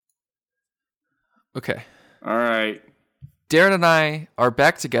Okay. All right. Darren and I are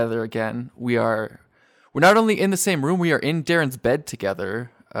back together again. We're not only in the same room, we are in Darren's bed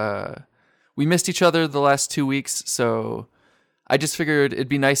together. We missed each other the last 2 weeks, so I just figured it'd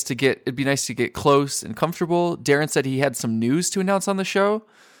be nice to get close and comfortable. Darren said he had some news to announce on the show,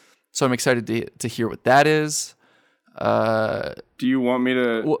 so I'm excited to hear what that is. Do you want me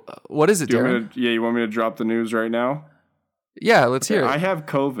to? What is it, Darren? You want me to drop the news right now? Yeah, let's hear it. I have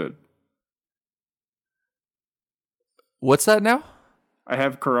COVID. What's that now? I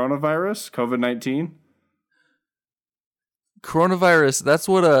have coronavirus, COVID-19. Coronavirus. That's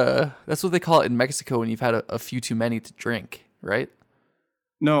what they call it in Mexico when you've had a few too many to drink, right?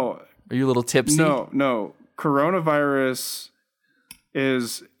 No. Are you a little tipsy? No. Coronavirus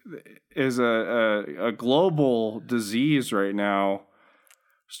is a global disease right now.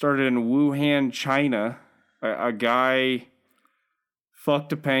 Started in Wuhan, China. A guy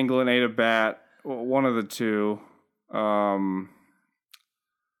fucked a pangolin, ate a bat, one of the two.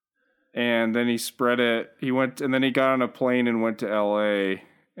 And then he spread it. And then he got on a plane and went to LA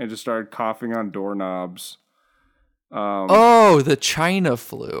and just started coughing on doorknobs. The China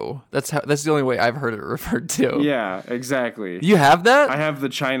flu. That's the only way I've heard it referred to. Yeah, exactly. You have that? I have the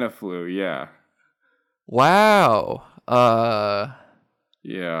China flu. Yeah. Wow.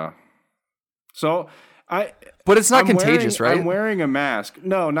 Yeah. So But it's not contagious, right? I'm wearing a mask.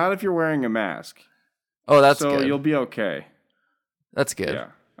 No, not if you're wearing a mask. Oh, that's good. So you'll be okay. That's good. Yeah.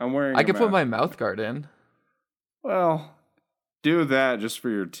 I'm wearing I could put my mouth guard in. Well, do that just for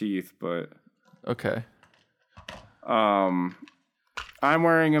your teeth, but okay. I'm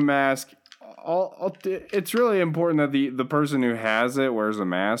wearing a mask. It's really important that the person who has it wears a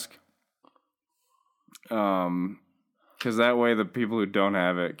mask. Because that way the people who don't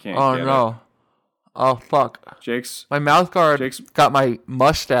have it can't get it. Oh, no. Oh, fuck. My mouth guard got my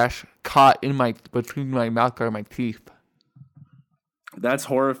mustache caught between my mouth guard and my teeth. That's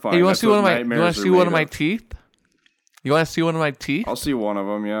horrifying. Hey, you want to see one of my teeth? You want to see one of my teeth? I'll see one of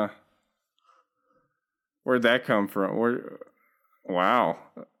them, yeah. Where'd that come from? Wow.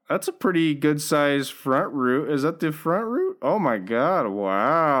 That's a pretty good size front root. Is that the front root? Oh my God.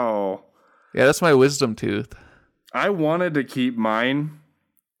 Wow. Yeah, that's my wisdom tooth. I wanted to keep mine.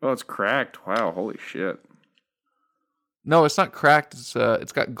 Oh, it's cracked. Wow, holy shit. No, it's not cracked.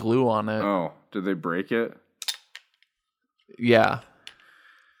 It's got glue on it. Oh, did they break it? Yeah.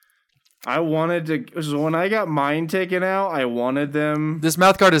 So when I got mine taken out, I wanted them. This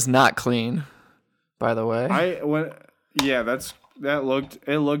mouth guard is not clean, by the way.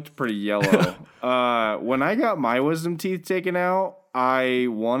 It looked pretty yellow. When I got my wisdom teeth taken out, I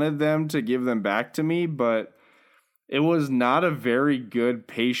wanted them to give them back to me, but it was not a very good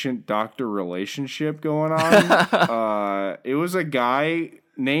patient-doctor relationship going on. It was a guy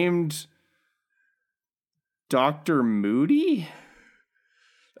named Dr. Moody.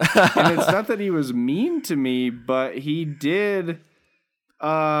 And it's not that he was mean to me, but he did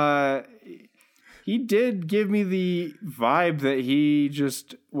give me the vibe that he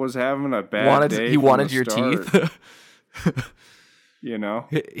just was having a bad day. He wanted your teeth. You know?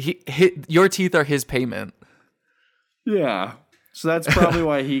 Your teeth are his payment. Yeah. So that's probably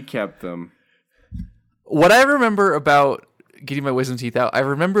why he kept them. What I remember about getting my wisdom teeth out, I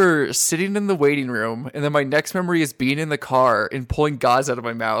remember sitting in the waiting room, and then my next memory is being in the car and pulling gauze out of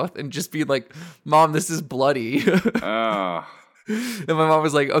my mouth and just being like, Mom, this is bloody. Oh. And my mom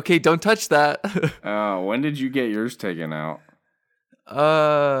was like, okay, don't touch that. Oh, when did you get yours taken out?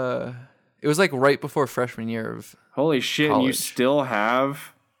 It was like right before freshman year of Holy shit, college. And you still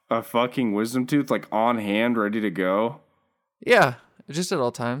have a fucking wisdom tooth like on hand, ready to go? Yeah, just at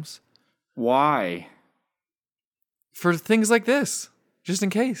all times. Why? For things like this, just in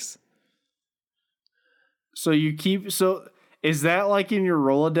case. So is that like in your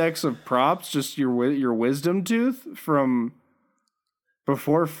Rolodex of props, just your wisdom tooth from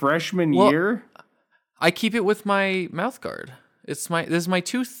before freshman year? I keep it with my mouth guard. This is my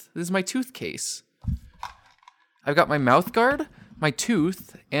tooth case. I've got my mouth guard, my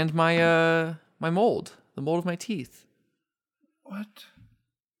tooth, and my mold, the mold of my teeth. What?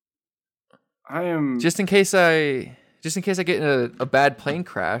 I am just in case I get in a bad plane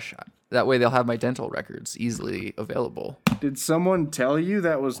crash. That way they'll have my dental records easily available. Did someone tell you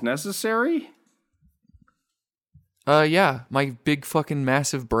that was necessary? Yeah, my big fucking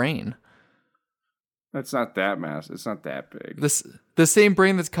massive brain. That's not that massive. It's not that big. The same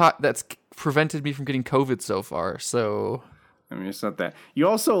brain that's prevented me from getting COVID so far. So, I mean, it's not that. You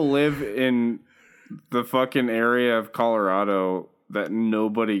also live in the fucking area of Colorado that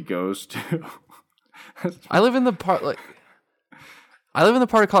nobody goes to. I live in the part like I live in the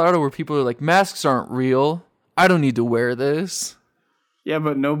part of Colorado where people are like, masks aren't real. I don't need to wear this. Yeah,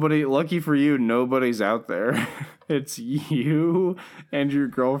 but lucky for you, nobody's out there. It's you and your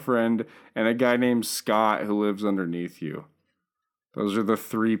girlfriend and a guy named Scott who lives underneath you. Those are the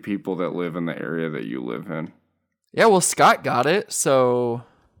 3 people that live in the area that you live in. Yeah, well, Scott got it, so...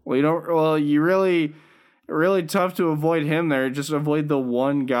 you really tough to avoid him there. Just avoid the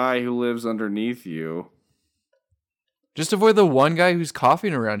one guy who lives underneath you. Just avoid the one guy who's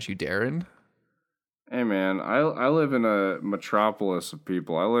coughing around you, Darren. Hey man, I live in a metropolis of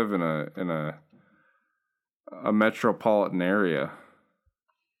people. I live in a metropolitan area.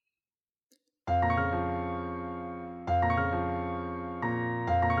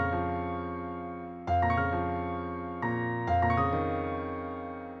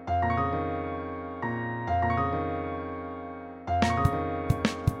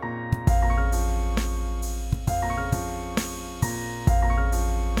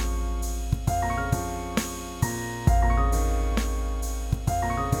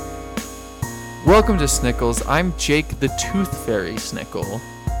 Welcome to Snickles. I'm Jake the Tooth Fairy Snickle.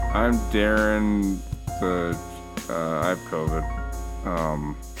 I'm Darren the I have COVID.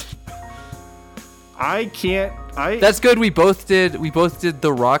 That's good. We both did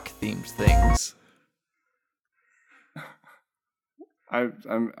the rock themed things. I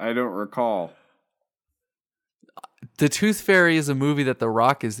don't recall. The Tooth Fairy is a movie that The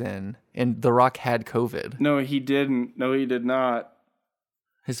Rock is in, and The Rock had COVID. No, he didn't. No, he did not.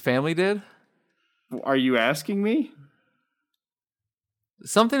 His family did? Are you asking me?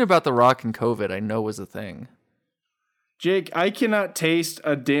 Something about The Rock and COVID I know was a thing. Jake, I cannot taste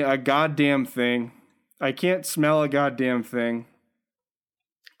a goddamn thing. I can't smell a goddamn thing.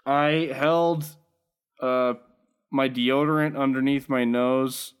 I held my deodorant underneath my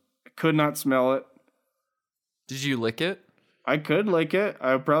nose. I could not smell it. Did you lick it? I could lick it.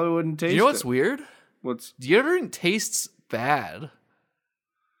 I probably wouldn't taste it. You know what's weird? What's deodorant tastes bad.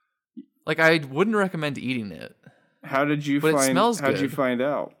 Like, I wouldn't recommend eating it. How did you but find? It smells how'd good. You find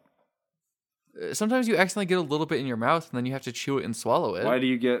out? Sometimes you accidentally get a little bit in your mouth, and then you have to chew it and swallow it. Why do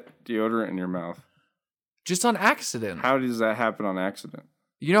you get deodorant in your mouth? Just on accident. How does that happen on accident?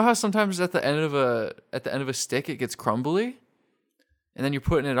 You know how sometimes at the end of a stick it gets crumbly, and then you're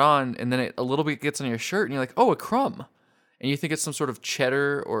putting it on, and then a little bit gets on your shirt, and you're like, oh, a crumb, and you think it's some sort of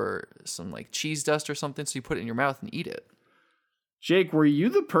cheddar or some like cheese dust or something, so you put it in your mouth and eat it. Jake, were you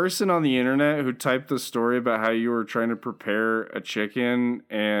the person on the internet who typed the story about how you were trying to prepare a chicken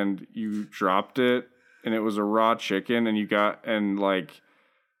and you dropped it and it was a raw chicken and you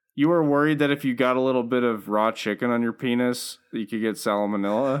were worried that if you got a little bit of raw chicken on your penis, that you could get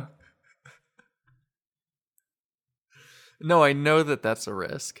salmonella? No, I know that that's a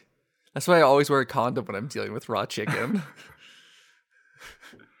risk. That's why I always wear a condom when I'm dealing with raw chicken.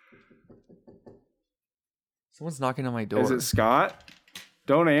 Someone's knocking on my door. Is it Scott?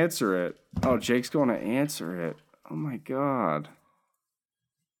 Don't answer it. Oh, Jake's going to answer it. Oh my God.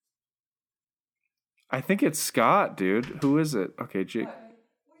 I think it's Scott, dude. Who is it? Okay, Jake.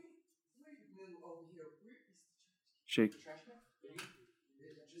 Jake.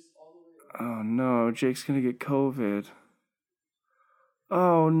 Oh no, Jake's going to get COVID.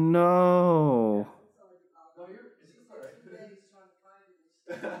 Oh no.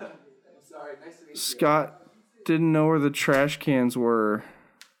 Scott didn't know where the trash cans were.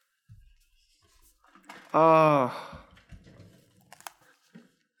 Oh.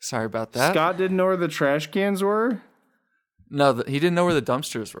 Sorry about that. Scott didn't know where the trash cans were? No, he didn't know where the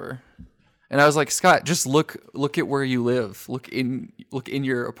dumpsters were. And I was like, Scott, just look at where you live. Look in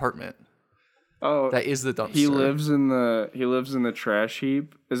your apartment. Oh, that is the dumpster. He lives in the trash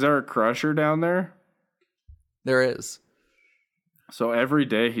heap. Is there a crusher down there? There is. So every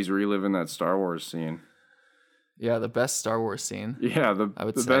day he's reliving that Star Wars scene. Yeah, the best Star Wars scene. Yeah, the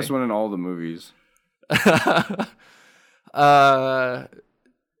best one in all the movies.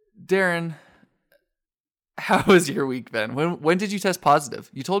 Darren, how has your week been? When did you test positive?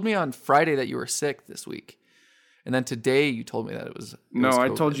 You told me on Friday that you were sick this week. And then today you told me that it was No, was I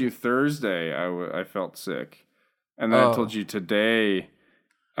COVID. told you Thursday I felt sick. And then I told you today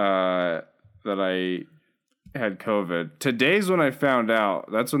that I had COVID. Today's when I found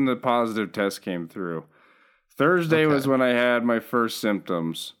out. That's when the positive test came through. Thursday was when I had my first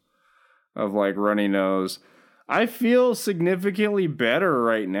symptoms of like runny nose. I feel significantly better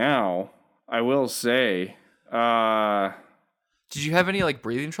right now, I will say. Did you have any like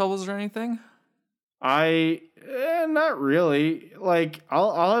breathing troubles or anything? Not really. Like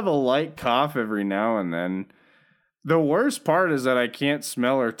I'll have a light cough every now and then. The worst part is that I can't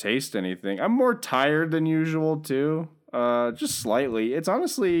smell or taste anything. I'm more tired than usual too. just slightly. It's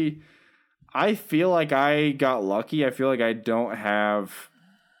honestly, I feel like I got lucky. I feel like I don't have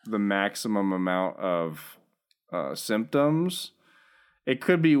the maximum amount of symptoms. It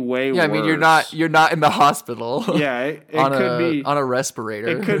could be way worse. Yeah, I mean you're not in the hospital. Yeah, it on could be on a respirator.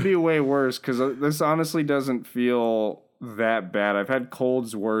 It could be way worse because this honestly doesn't feel that bad. I've had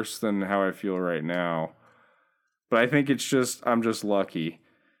colds worse than how I feel right now, but I think I'm just lucky.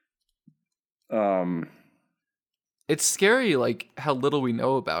 It's scary, like how little we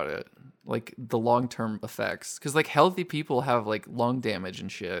know about it, like the long term effects, because like healthy people have like lung damage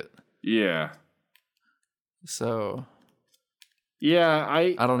and shit. Yeah. So. Yeah,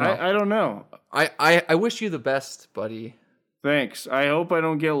 I don't know. I don't know. I wish you the best, buddy. Thanks. I hope I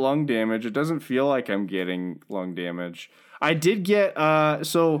don't get lung damage. It doesn't feel like I'm getting lung damage. I did get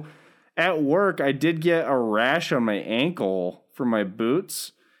so at work I did get a rash on my ankle from my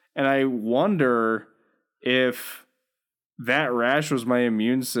boots, and I wonder if that rash was my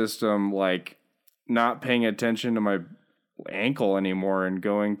immune system like not paying attention to my ankle anymore and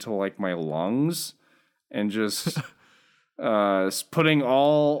going to like my lungs and just putting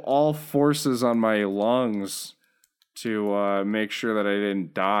all forces on my lungs to make sure that I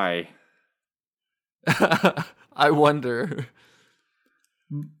didn't die. I wonder.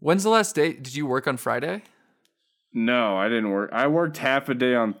 When's the last day? Did you work on Friday? No, I didn't work. I worked half a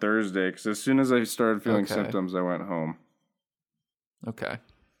day on Thursday because as soon as I started feeling symptoms, I went home. Okay.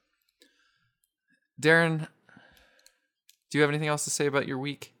 Darren, do you have anything else to say about your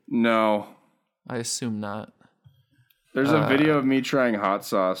week? No. I assume not. There's a video of me trying hot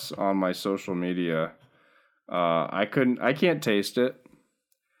sauce on my social media. I can't taste it.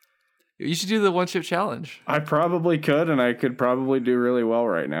 You should do the one chip challenge. I probably could, and I could probably do really well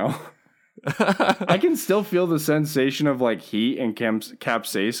right now. I can still feel the sensation of like heat and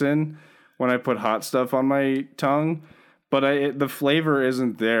capsaicin when I put hot stuff on my tongue, but the flavor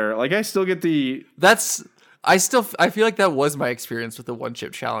isn't there. Like I still get I feel like that was my experience with the one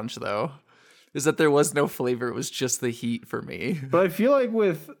chip challenge though. Is that there was no flavor, it was just the heat for me. But I feel like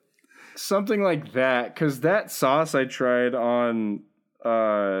with something like that, because that sauce I tried on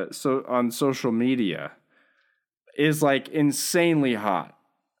social media is like insanely hot.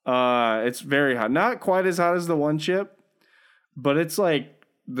 It's very hot. Not quite as hot as the one chip, but it's like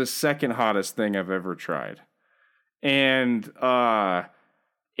the second hottest thing I've ever tried. And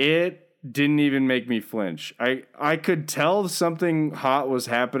it didn't even make me flinch. I could tell something hot was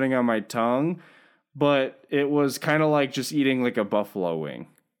happening on my tongue, but it was kind of like just eating like a buffalo wing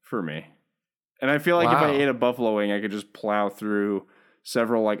for me. And I feel like if I ate a buffalo wing, I could just plow through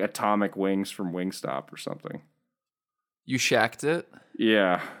several like atomic wings from Wingstop or something. You shacked it?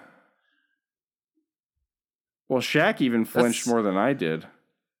 Yeah. Well, Shaq even flinched more than I did.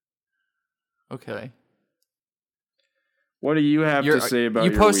 Okay. What do you have to say about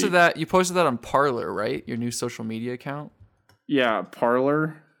your week? You posted that on Parler, right? Your new social media account? Yeah,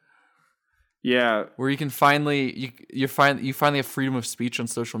 Parler. Yeah. Where you can finally you finally have freedom of speech on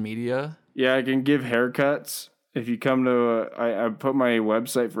social media. Yeah, I can give haircuts. If you come to I put my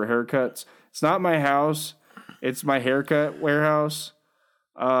website for haircuts. It's not my house. It's my haircut warehouse.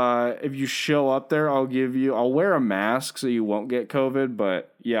 If you show up there, I'll wear a mask so you won't get COVID,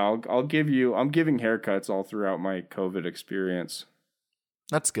 but yeah, I'm giving haircuts all throughout my COVID experience.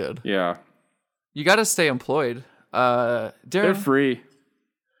 That's good. Yeah. You got to stay employed. Darren, they're free.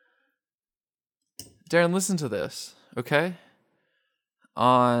 Darren, listen to this, okay?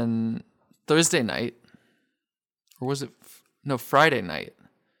 On Thursday night, or was it Friday night?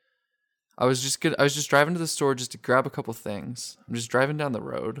 I was just driving to the store just to grab a couple things. I'm just driving down the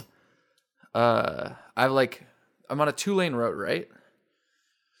road. I'm on a 2-lane road, right?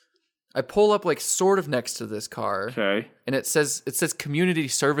 I pull up like sort of next to this car. Okay. And it says community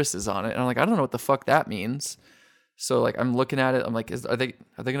services on it. And I'm like, I don't know what the fuck that means. So like I'm looking at it, I'm like, are they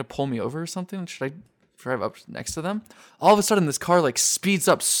gonna pull me over or something? Should I drive up next to them? All of a sudden this car like speeds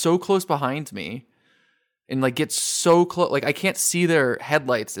up so close behind me. And like gets so close, like I can't see their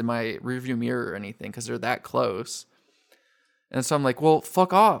headlights in my rearview mirror or anything because they're that close. And so I'm like, well,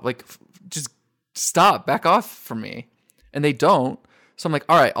 fuck off, like just stop, back off from me. And they don't. So I'm like,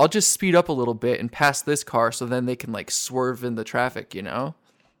 all right, I'll just speed up a little bit and pass this car so then they can like swerve in the traffic, you know?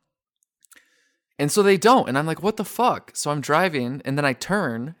 And so they don't. And I'm like, what the fuck? So I'm driving and then I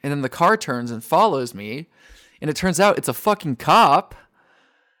turn and then the car turns and follows me. And it turns out it's a fucking cop.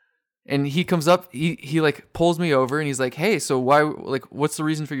 And he comes up, he like pulls me over and he's like, hey, so what's the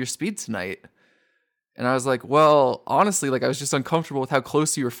reason for your speed tonight? And I was like, well, honestly, like I was just uncomfortable with how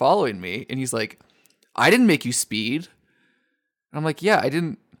close you were following me. And he's like, I didn't make you speed. And I'm like, yeah, I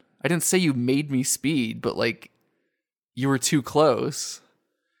didn't say you made me speed, but like you were too close.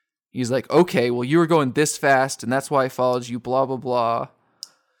 He's like, okay, well, you were going this fast, and that's why I followed you, blah, blah, blah.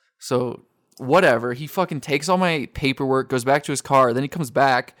 So, whatever. He fucking takes all my paperwork, goes back to his car, then he comes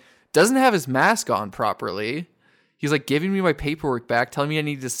back, doesn't have his mask on properly. He's like giving me my paperwork back, telling me I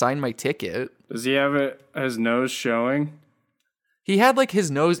need to sign my ticket. Does he have his nose showing? He had like his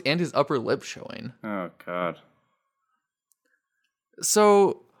nose and his upper lip showing. Oh, God.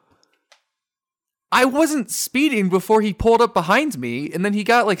 So I wasn't speeding before he pulled up behind me, and then he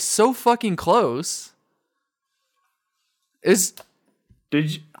got like so fucking close.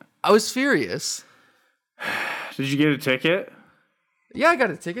 I was furious. Did you get a ticket? Yeah, I got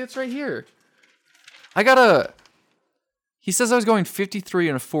a ticket. It's right here. He says I was going 53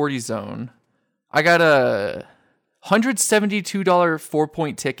 in a 40 zone. I got a $172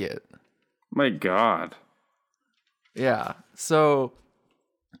 4-point ticket. My God. Yeah. So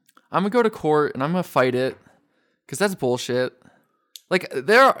I'm gonna go to court and I'm gonna fight it because that's bullshit. Like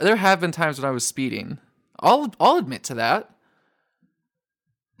there have been times when I was speeding. I'll admit to that.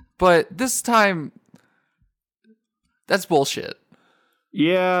 But this time, that's bullshit.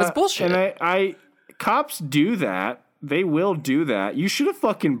 Yeah, that's bullshit. And I cops do that. They will do that. You should have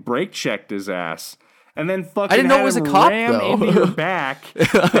fucking brake checked his ass, and then fucking I didn't know it was a cop though. Into your back.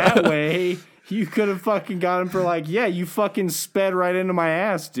 That way, you could have fucking got him for like, yeah, you fucking sped right into my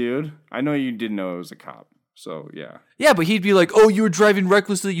ass, dude. I know you didn't know it was a cop, so yeah. Yeah, but he'd be like, "Oh, you were driving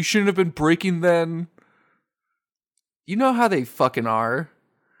recklessly. You shouldn't have been braking then." You know how they fucking are.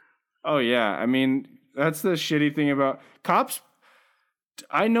 Oh yeah, I mean that's the shitty thing about cops.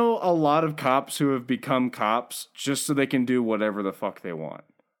 I know a lot of cops who have become cops just so they can do whatever the fuck they want.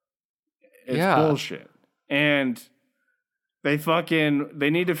 It's bullshit. And they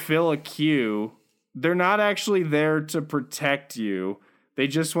need to fill a queue. They're not actually there to protect you. They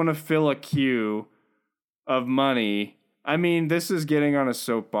just want to fill a queue of money. I mean, this is getting on a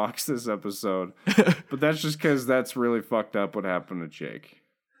soapbox this episode, but that's just because that's really fucked up what happened to Jake.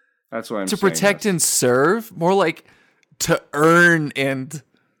 That's why I'm saying to protect and serve, more like to earn and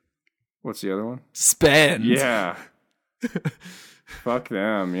what's the other one? Spend. Yeah. Fuck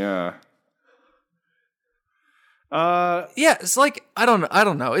them, yeah. Yeah, it's like I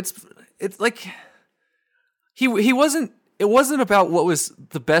don't know. It's like he wasn't it wasn't about what was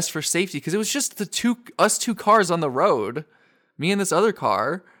the best for safety because it was just us two cars on the road, me and this other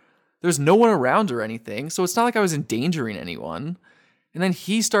car. There's no one around or anything, so it's not like I was endangering anyone. And then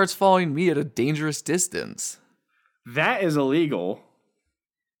he starts following me at a dangerous distance. That is illegal.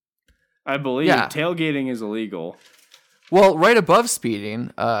 I believe tailgating is illegal. Well, right above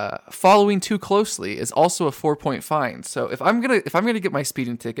speeding, following too closely is also a 4-point fine. So if I'm gonna get my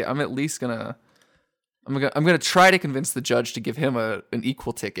speeding ticket, I'm at least gonna try to convince the judge to give him an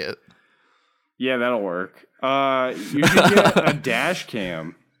equal ticket. Yeah, that'll work. You should get a dash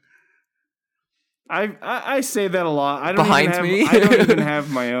cam. I say that a lot. I don't even have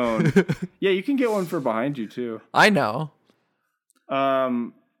my own. Yeah, you can get one for behind you too. I know.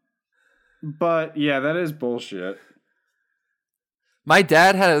 But yeah, that is bullshit. My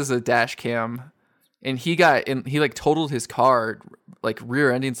dad has a dash cam, and he like totaled his car, like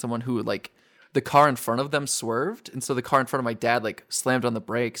rear-ending someone who like the car in front of them swerved, and so the car in front of my dad like slammed on the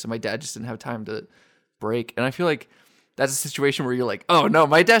brakes, so my dad just didn't have time to brake. And I feel like that's a situation where you're like, oh no,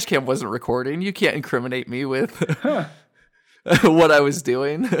 my dash cam wasn't recording. You can't incriminate me with what I was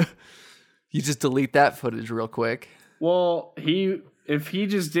doing. You just delete that footage real quick. Well, if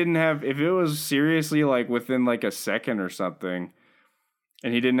it was seriously like within like a second or something,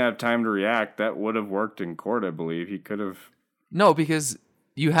 and he didn't have time to react, that would have worked in court, I believe. He could have. No, because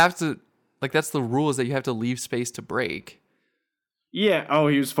you have to, like, that's the rule is that you have to leave space to brake. Yeah. Oh,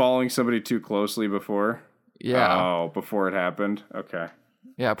 he was following somebody too closely before? Yeah. Oh, before it happened? Okay.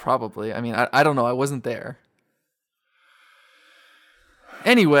 Yeah, probably. I mean, I don't know. I wasn't there.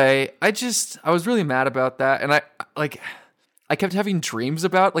 Anyway, I was really mad about that. And I kept having dreams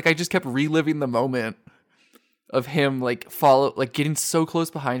about, like, I just kept reliving the moment of him like getting so close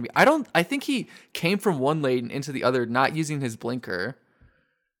behind me. I think he came from one lane into the other, not using his blinker,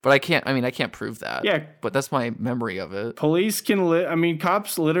 but I can't prove that. Yeah. But that's my memory of it. Police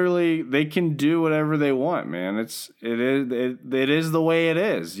cops literally, they can do whatever they want, man. It is the way it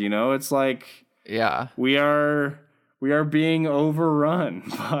is. You know, it's like, yeah, we are being overrun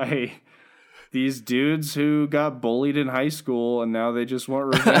by these dudes who got bullied in high school and now they just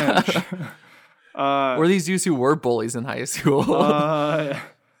want revenge. Or these dudes who were bullies in high school. I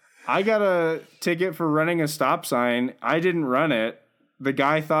got a ticket for running a stop sign. I didn't run it. The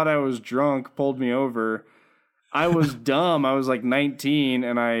guy thought I was drunk, pulled me over. I was dumb. I was like 19,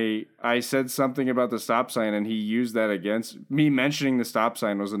 and I said something about the stop sign, and he used that against me. Mentioning the stop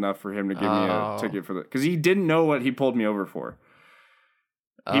sign was enough for him to give me a ticket for because he didn't know what he pulled me over for.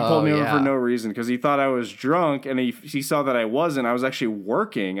 He pulled me over for no reason because he thought I was drunk, and he saw that I wasn't. I was actually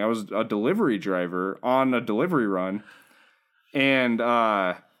working. I was a delivery driver on a delivery run, and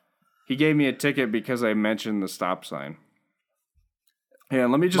he gave me a ticket because I mentioned the stop sign. Yeah,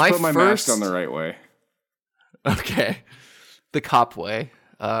 let me just put my mask on the right way. Okay. The cop way.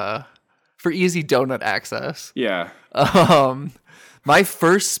 For easy donut access. Yeah. My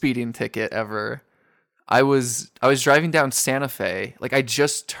first speeding ticket ever, I was driving down Santa Fe. Like I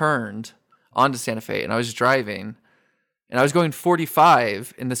just turned onto Santa Fe and I was driving and I was going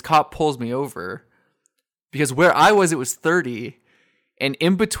 45 and this cop pulls me over because where I was, it was 30. And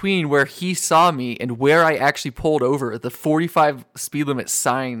in between where he saw me and where I actually pulled over, the 45 speed limit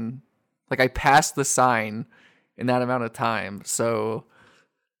sign, like I passed the sign in that amount of time. So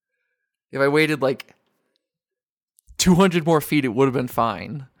if I waited like 200 more feet, it would have been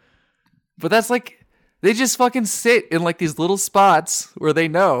fine. But that's like, they just fucking sit in like these little spots where they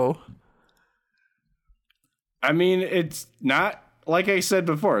know. I mean, it's not, like I said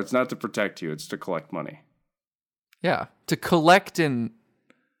before, it's not to protect you, it's to collect money. Yeah, to collect and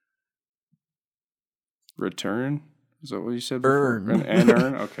return? Is that what you said before? Earn. And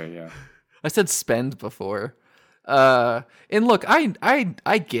earn? Okay, yeah. I said spend before. And look,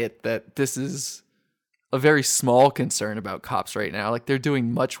 I get that this is a very small concern about cops right now. Like they're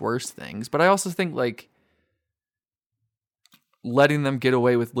doing much worse things, but I also think like letting them get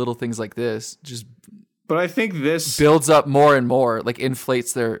away with little things like this just but I think this builds up more and more, like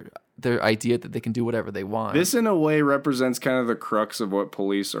inflates their idea that they can do whatever they want. This in a way represents kind of the crux of what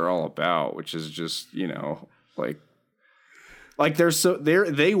police are all about, which is just, you know, like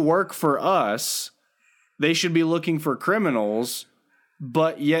they work for us. They should be looking for criminals,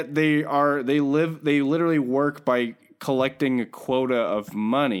 but yet they literally work by collecting a quota of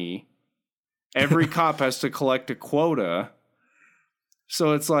money. Every cop has to collect a quota.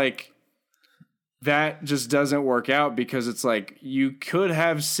 So it's like that just doesn't work out because it's like you could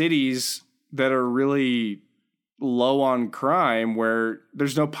have cities that are really low on crime where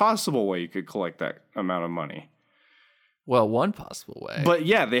there's no possible way you could collect that amount of money. Well, one possible way. But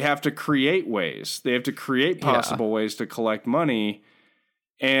yeah, they have to create ways. They have to create possible ways to collect money.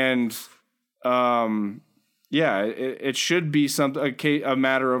 And it should be a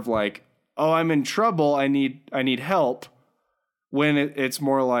matter of like, oh, I'm in trouble. I need help. When it's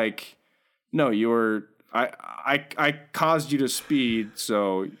more like, no, I caused you to speed,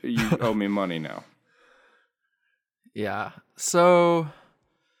 so you owe me money now. Yeah. So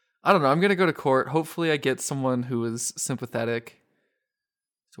I don't know. I'm going to go to court. Hopefully I get someone who is sympathetic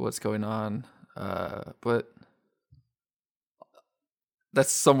to what's going on. But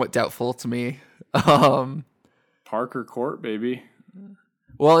that's somewhat doubtful to me. Parker Court, baby.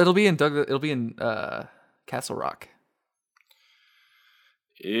 Well, it'll be in Castle Rock.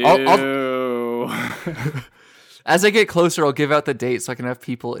 Ew. As I get closer, I'll give out the date so I can have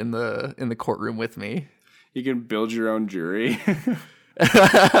people in the courtroom with me. You can build your own jury.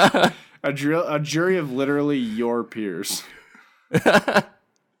 a jury of literally your peers. It'll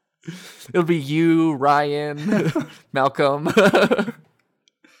be you, Ryan, Malcolm.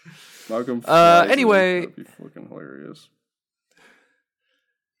 Malcolm. Anyway, that'd be fucking hilarious.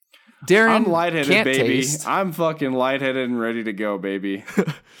 Darren, I'm lightheaded, can't baby. Taste. I'm fucking lightheaded and ready to go, baby.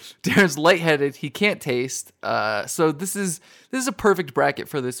 Darren's lightheaded. He can't taste. So this is a perfect bracket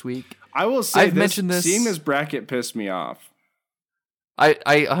for this week. I will say I've mentioned this. Seeing this bracket pissed me off. I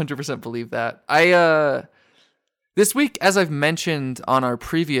 100% believe that. This week, as I've mentioned on our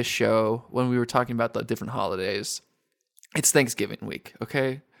previous show when we were talking about the different holidays, it's Thanksgiving week.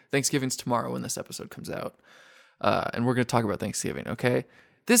 Okay, Thanksgiving's tomorrow when this episode comes out, and we're gonna talk about Thanksgiving. Okay.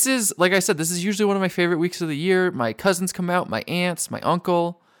 This is, like I said, this is usually one of my favorite weeks of the year. My cousins come out, my aunts, my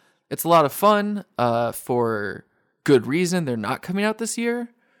uncle. It's a lot of fun for good reason. They're not coming out this year,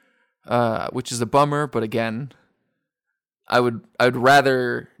 which is a bummer. But again, I would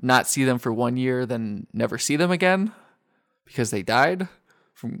rather not see them for 1 year than never see them again because they died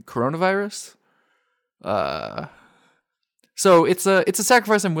from coronavirus. So it's a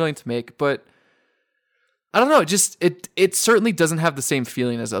sacrifice I'm willing to make, but I don't know. Just it certainly doesn't have the same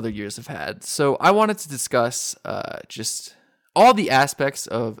feeling as other years have had. So I wanted to discuss just all the aspects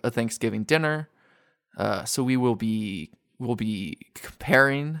of a Thanksgiving dinner. So we'll be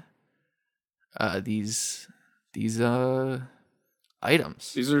comparing these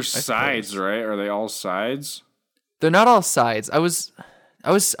items. These are sides, right? Are they all sides? They're not all sides.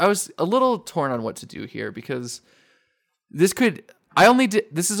 I was a little torn on what to do here because this could. I only did.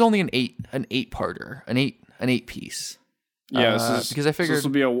 This is only an 8-parter, an eight piece. Yeah, because I figured this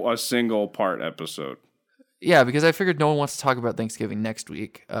will be a single part episode. Yeah, because I figured no one wants to talk about Thanksgiving next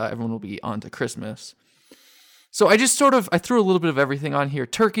week. Everyone will be on to Christmas. So I just I threw a little bit of everything on here.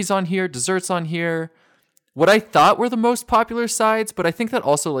 Turkey's on here, desserts on here. What I thought were the most popular sides, but I think that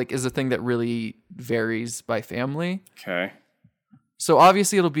also like is a thing that really varies by family. Okay. So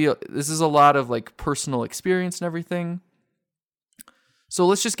obviously this is a lot of like personal experience and everything. So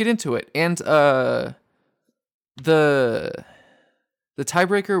let's just get into it. And the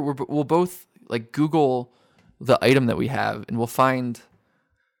tiebreaker, we'll both like Google the item that we have, and we'll find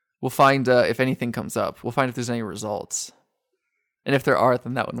if anything comes up. We'll find if there's any results, and if there are,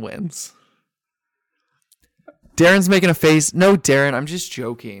 then that one wins. Darren's making a face. No, Darren, I'm just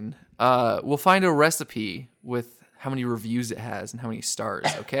joking. We'll find a recipe with how many reviews it has and how many stars.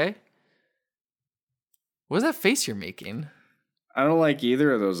 Okay. What is that face you're making? I don't like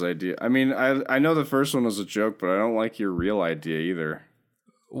either of those ideas. I mean, I know the first one was a joke, but I don't like your real idea either.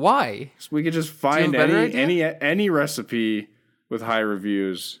 Why? So we could just find any recipe with high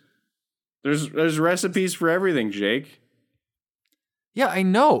reviews. There's recipes for everything, Jake. Yeah, I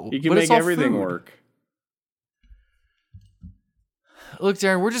know. You can make everything work. Look,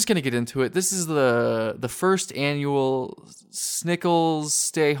 Darren, we're just gonna get into it. This is the first annual Snickles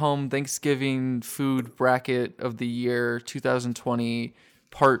Stay Home Thanksgiving Food Bracket of the year 2020,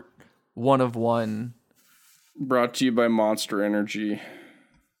 part 1 of 1. Brought to you by Monster Energy.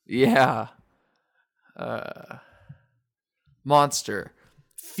 Yeah. Monster.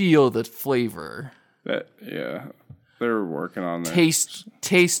 Feel the flavor. Yeah. They're working on that.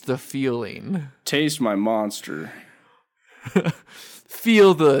 Taste the feeling. Taste my monster.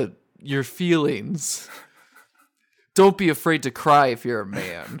 Feel your feelings. Don't be afraid to cry if you're a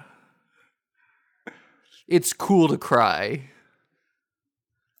man. It's cool to cry.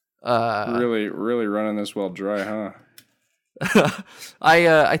 Really running this well dry, huh?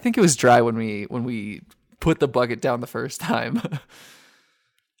 I think it was dry when we put the bucket down the first time.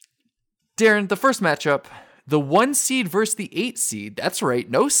 Darren, the first matchup, the 1 seed versus the 8 seed. That's right,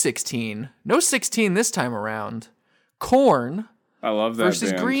 no 16. No 16 this time around. Corn I love that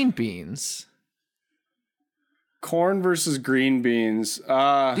versus band. green beans. Corn versus green beans.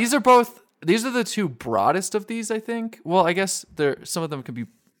 These are the two broadest of these, I think. Well, I guess some of them can be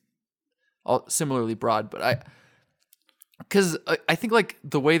all similarly broad, but because I think like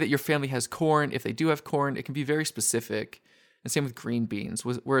the way that your family has corn, if they do have corn, it can be very specific. And same with green beans,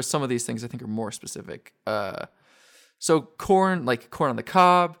 whereas some of these things I think are more specific. So corn, like corn on the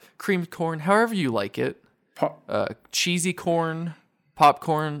cob, creamed corn, however you like it. Cheesy corn,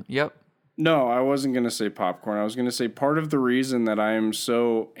 popcorn, yep. No, I wasn't going to say popcorn. I was going to say part of the reason that I am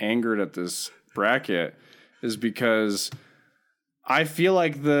so angered at this bracket is because I feel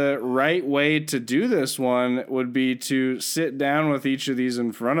like the right way to do this one would be to sit down with each of these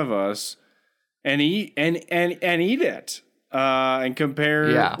in front of us and eat and eat it and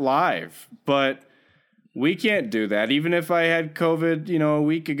compare live. But we can't do that. Even if I had COVID, a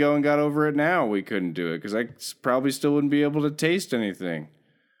week ago and got over it now, we couldn't do it because I probably still wouldn't be able to taste anything.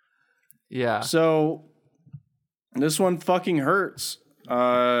 Yeah. So this one fucking hurts.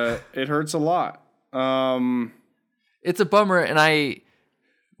 It hurts a lot. It's a bummer. And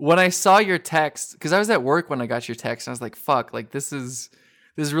when I saw your text, because I was at work when I got your text, and I was like, fuck, like this is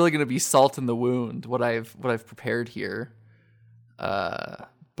really gonna be salt in the wound, what I've prepared here.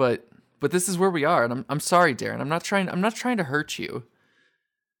 But this is where we are, and I'm sorry, Darren. I'm not trying to hurt you.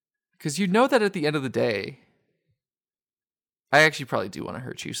 Because you know that at the end of the day, I actually probably do want to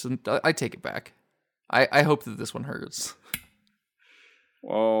hurt you, so I take it back. I hope that this one hurts.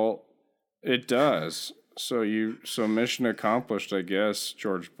 Well, it does. So mission accomplished, I guess,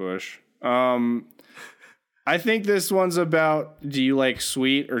 George Bush. I think this one's about, do you like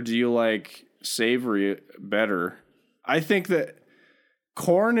sweet or do you like savory better? I think that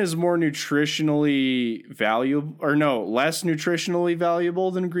corn is more nutritionally valuable, less nutritionally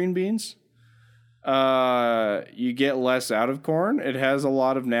valuable than green beans. You get less out of corn. It has a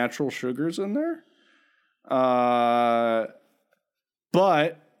lot of natural sugars in there.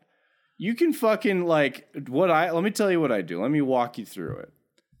 But you can fucking let me tell you what I do. Let me walk you through it.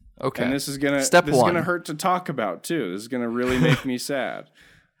 Okay. And this is gonna is gonna hurt to talk about too. This is gonna really make me sad.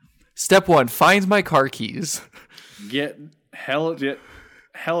 Step 1, find my car keys. Get hella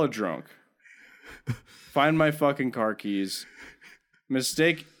drunk. Find my fucking car keys.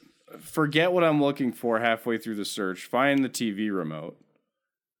 Forget what I'm looking for halfway through the search. Find the TV remote.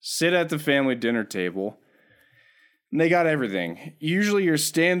 Sit at the family dinner table. And they got everything. Usually your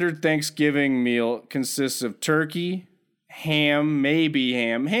standard Thanksgiving meal consists of turkey, ham, maybe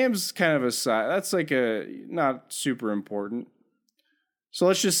ham. Ham's kind of a side. That's like a not super important. So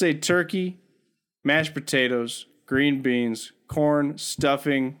let's just say turkey, mashed potatoes, green beans, corn,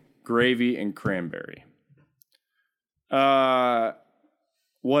 stuffing, gravy, and cranberry.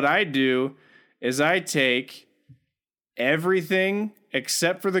 What I do is I take everything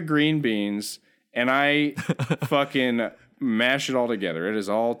except for the green beans and I fucking mash it all together. It is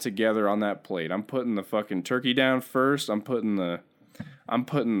all together on that plate. I'm putting the fucking turkey down first. I'm putting the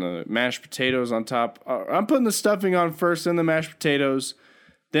mashed potatoes on top. I'm putting the stuffing on first, then the mashed potatoes,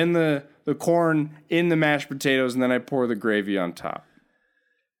 then the corn in the mashed potatoes, and then I pour the gravy on top.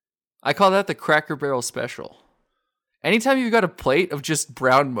 I call that the Cracker Barrel special. Anytime you've got a plate of just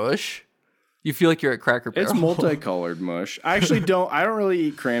brown mush, you feel like you're at Cracker Barrel. It's multicolored mush. I don't really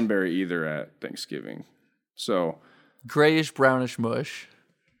eat cranberry either at Thanksgiving. So grayish brownish mush.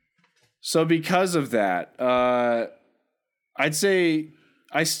 So because of that, I'd say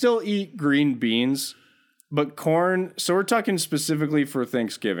I still eat green beans, but corn. So we're talking specifically for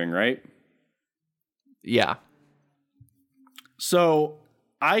Thanksgiving, right? Yeah. So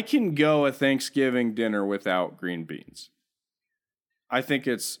I can go a Thanksgiving dinner without green beans. I think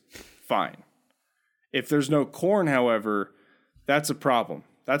it's fine. If there's no corn, however, that's a problem.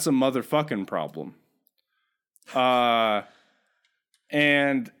 That's a motherfucking problem.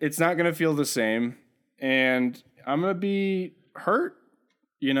 And it's not going to feel the same. And I'm going to be hurt,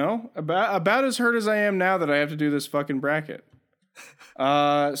 you know, about as hurt as I am now that I have to do this fucking bracket.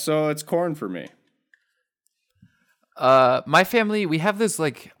 So it's corn for me. My family, we have this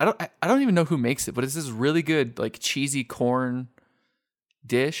like I don't even know who makes it, but it's this really good like cheesy corn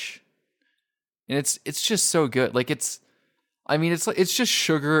dish, and it's just so good. Like it's just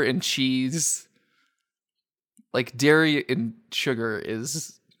sugar and cheese. Like dairy and sugar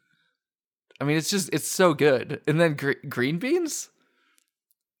is, it's so good. And then green beans.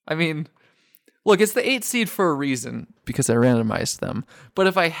 I mean, look, it's the 8th seed for a reason because I randomized them. But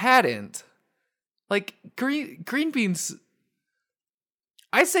if I hadn't. Like, green beans,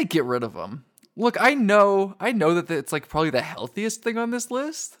 I say get rid of them. Look, I know that it's like probably the healthiest thing on this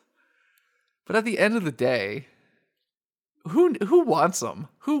list. But at the end of the day, who wants them?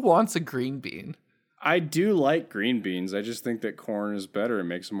 Who wants a green bean? I do like green beans. I just think that corn is better. It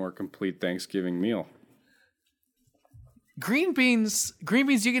makes a more complete Thanksgiving meal. Green beans,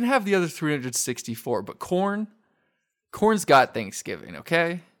 you can have the other 364, but corn's got Thanksgiving,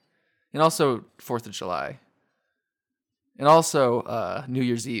 okay? And also 4th of July. And also New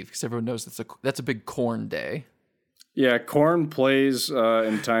Year's Eve, because everyone knows that's a big corn day. Yeah, corn plays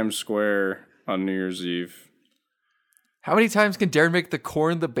in Times Square on New Year's Eve. How many times can Darren make the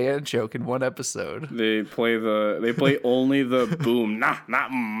Corn the band joke in one episode? They play only the boom nah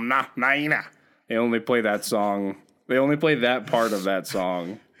nah. They only play that song. They only play that part of that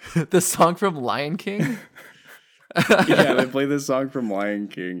song. The song from Lion King? Yeah, they play this song from Lion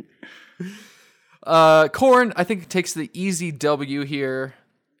King. Corn, I think, takes the easy W here.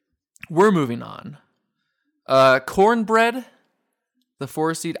 We're moving on. Cornbread, the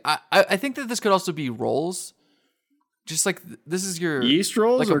 4 seed. I think that this could also be rolls. Just like this is your yeast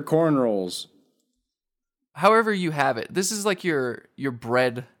rolls or corn rolls. However you have it. This is like your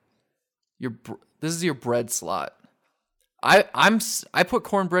bread. This is your bread slot. I put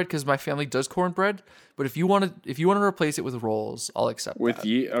cornbread because my family does cornbread. But if you want to replace it with rolls, I'll accept that.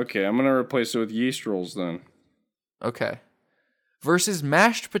 Okay, I'm gonna replace it with yeast rolls then. Okay. Versus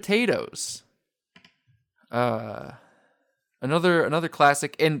mashed potatoes. Another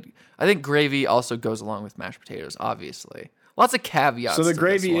classic, and I think gravy also goes along with mashed potatoes. Obviously, lots of caveats. So the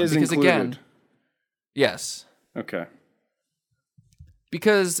gravy is included. Again, yes. Okay.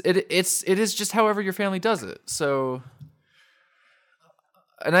 Because it is just however your family does it. So.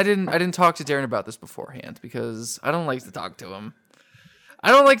 And I didn't talk to Darren about this beforehand because I don't like to talk to him.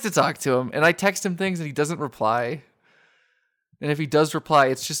 And I text him things and he doesn't reply. And if he does reply,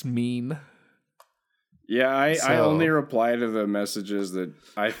 it's just mean. Yeah, I only reply to the messages that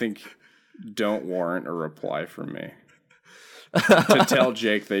I think don't warrant a reply from me. To tell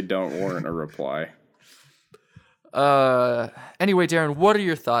Jake they don't warrant a reply. Anyway, Darren, what are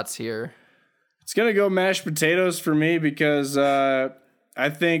your thoughts here? It's gonna go mashed potatoes for me because I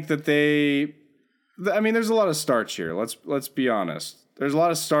think that there's a lot of starch here. Let's be honest. There's a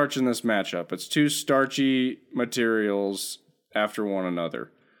lot of starch in this matchup. It's two starchy materials after one another.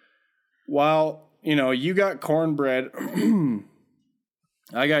 While, you got cornbread,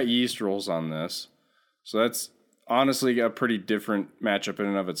 I got yeast rolls on this. So that's honestly a pretty different matchup in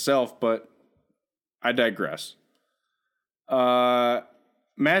and of itself, but I digress.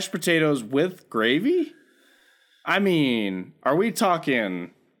 Mashed potatoes with gravy? I mean, are we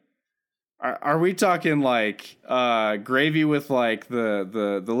talking like gravy with like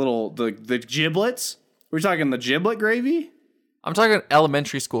the little the giblets? We're talking the giblet gravy? I'm talking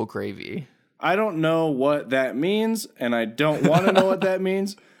elementary school gravy. I don't know what that means, and I don't want to know what that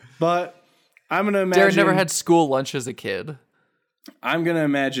means, but I'm gonna imagine. Darren never had school lunch as a kid. I'm gonna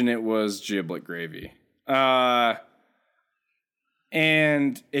imagine it was giblet gravy. And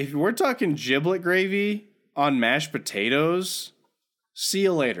if we're talking giblet gravy on mashed potatoes, see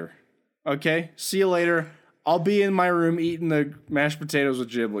you later. Okay? See you later. I'll be in my room eating the mashed potatoes with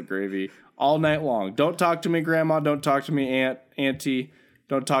giblet gravy all night long. Don't talk to me, Grandma. Don't talk to me, Auntie.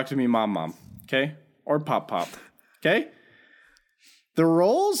 Don't talk to me, Mom. Okay? Or Pop. Okay? The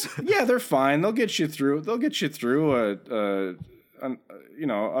rolls, yeah, they're fine. They'll get you through. They'll get you through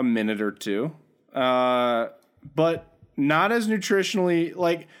a minute or two. But not as nutritionally,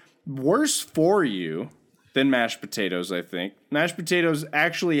 like, worse for you than mashed potatoes, I think. Mashed potatoes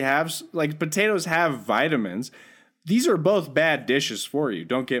actually have, like, potatoes have vitamins. These are both bad dishes for you,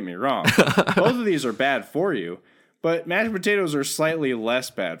 don't get me wrong. Both of these are bad for you, but mashed potatoes are slightly less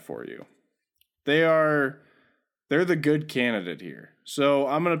bad for you. They're the good candidate here. So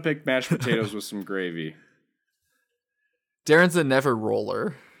I'm going to pick mashed potatoes with some gravy. Darren's a never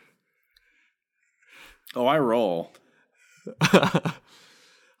roller. Oh, I roll.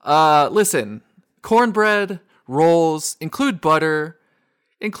 Listen, cornbread, rolls, include butter,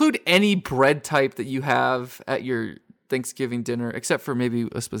 include any bread type that you have at your Thanksgiving dinner, except for maybe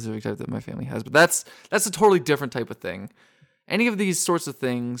a specific type that my family has. But that's a totally different type of thing. Any of these sorts of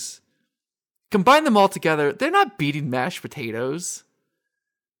things, combine them all together, they're not beating mashed potatoes.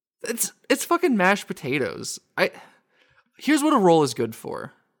 It's fucking mashed potatoes. Here's what a roll is good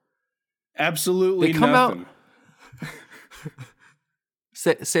for. Absolutely they come nothing. Out,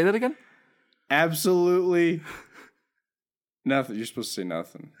 say that again? Absolutely nothing. You're supposed to say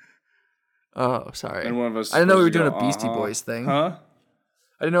nothing. Oh, sorry. And one of us. I didn't know we were doing a Beastie Boys thing. Huh?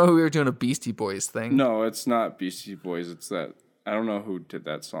 I didn't know we were doing a Beastie Boys thing. No, it's not Beastie Boys. It's that. I don't know who did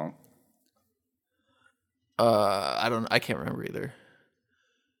that song. I can't remember either.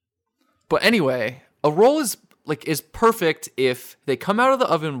 But anyway, a roll is perfect if they come out of the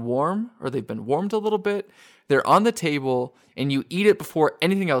oven warm, or they've been warmed a little bit, they're on the table, and you eat it before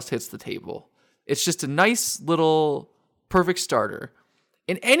anything else hits the table. It's just a nice little perfect starter.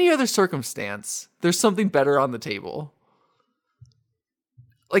 In any other circumstance, there's something better on the table.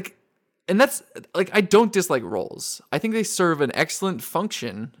 I don't dislike rolls. I think they serve an excellent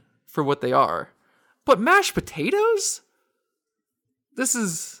function for what they are. But mashed potatoes? This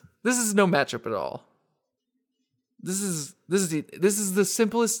is no matchup at all. This is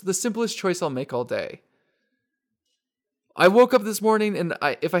the simplest choice I'll make all day. I woke up this morning and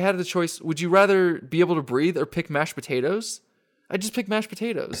if I had the choice, would you rather be able to breathe or pick mashed potatoes? I just pick mashed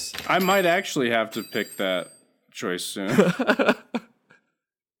potatoes. I might actually have to pick that choice soon.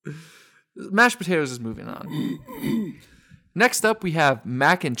 Mashed potatoes is moving on. Next up, we have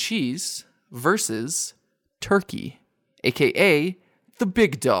mac and cheese versus turkey, aka the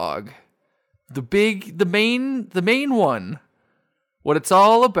big dog, the main one. What it's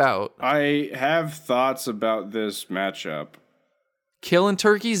all about. I have thoughts about this matchup. Killing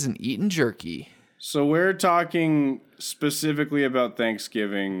turkeys and eating jerky. So we're talking specifically about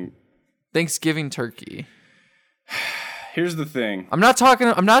Thanksgiving. Thanksgiving turkey. Here's the thing. I'm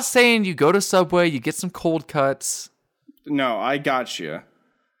not saying you go to Subway, you get some cold cuts. No, I got you.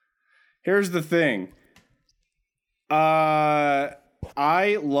 Here's the thing.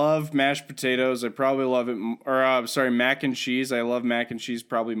 I love mashed potatoes. I probably love it, mac and cheese. I love mac and cheese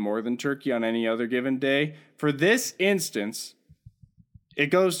probably more than turkey on any other given day. For this instance, it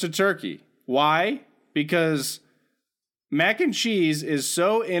goes to turkey. Why? Because mac and cheese is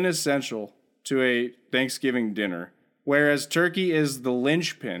so inessential to a Thanksgiving dinner, whereas turkey is the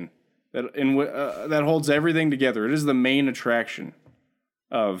linchpin that holds everything together. It is the main attraction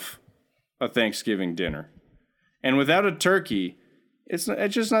of a Thanksgiving dinner. And without a turkey, it's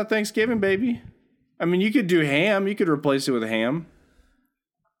just not Thanksgiving, baby. I mean, you could do ham. You could replace it with ham.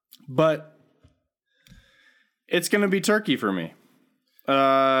 But it's going to be turkey for me.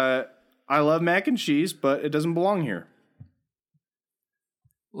 I love mac and cheese, but it doesn't belong here.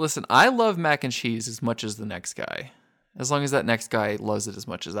 Listen, I love mac and cheese as much as the next guy. As long as that next guy loves it as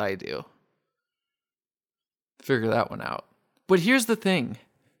much as I do. Figure that one out. But here's the thing.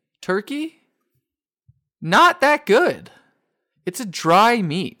 Turkey? Not that good. It's a dry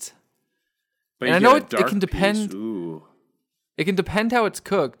meat. But and I know it can depend. It can depend how it's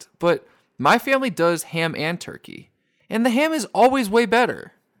cooked, but my family does ham and turkey. And the ham is always way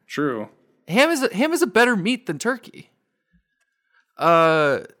better. True. Ham is a better meat than turkey.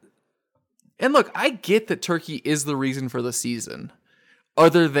 And look, I get that turkey is the reason for the season.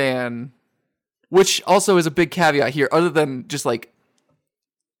 Other than, which also is a big caveat here, other than just like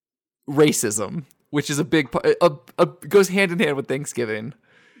racism, which is a big goes hand in hand with Thanksgiving.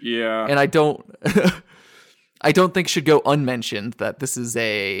 Yeah. And I don't I don't think should go unmentioned that this is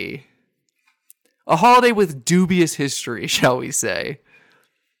a holiday with dubious history, shall we say.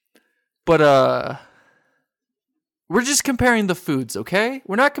 But we're just comparing the foods, okay?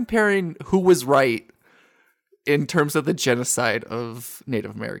 We're not comparing who was right in terms of the genocide of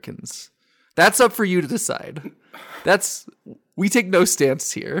Native Americans. That's up for you to decide. We take no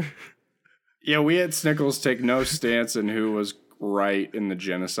stance here. Yeah, we at Snickles take no stance in who was right in the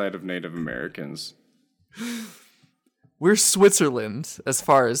genocide of Native Americans. We're Switzerland as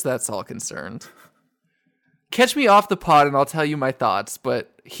far as that's all concerned. Catch me off the pod and I'll tell you my thoughts.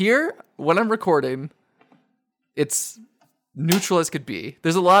 But here, when I'm recording, it's neutral as could be.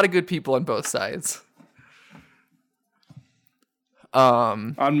 There's a lot of good people on both sides.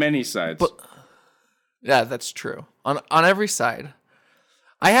 On many sides. But, yeah, that's true. On every side.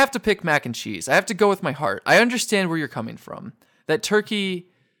 I have to pick mac and cheese. I have to go with my heart. I understand where you're coming from. That turkey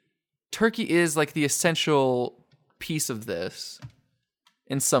is like the essential piece of this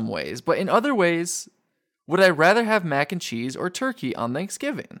in some ways. But in other ways, would I rather have mac and cheese or turkey on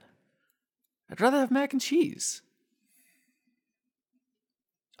Thanksgiving? I'd rather have mac and cheese.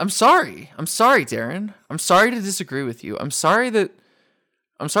 I'm sorry, Darren. I'm sorry to disagree with you. I'm sorry that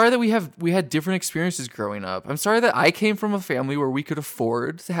we had different experiences growing up. I'm sorry that I came from a family where we could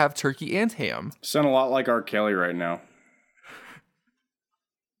afford to have turkey and ham. Sound a lot like R. Kelly right now.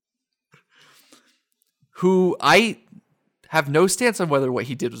 Who I have no stance on whether what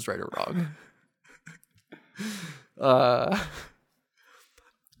he did was right or wrong.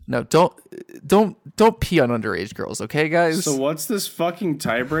 No, don't pee on underage girls, okay, guys? So what's this fucking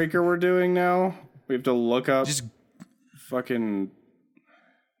tiebreaker we're doing now? We have to look up fucking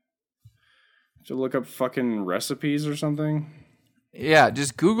recipes or something? Yeah,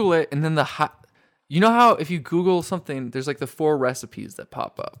 just Google it, and then you know how if you Google something, there's like the 4 recipes that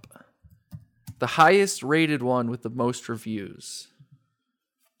pop up. The highest rated one with the most reviews.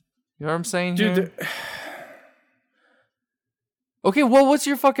 You know what I'm saying, dude? Okay, well, what's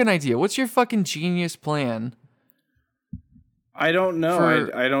your fucking idea? What's your fucking genius plan? I don't know.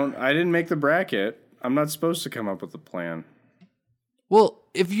 I didn't make the bracket. I'm not supposed to come up with a plan. Well,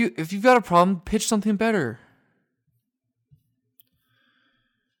 if you've got a problem, pitch something better.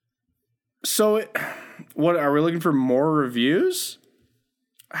 So, what are we looking for? More reviews?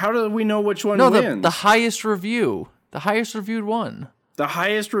 How do we know which one wins? The highest review. The highest reviewed one. The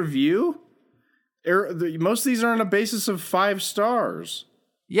highest review? Most of these are on a basis of 5 stars.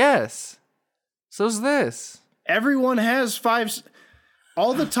 Yes. So's this. Everyone has 5.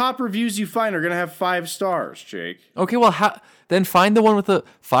 All the top reviews you find are going to have 5 stars, Jake. Okay, well, then find the one with the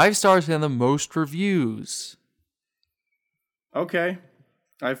 5 stars and the most reviews. Okay.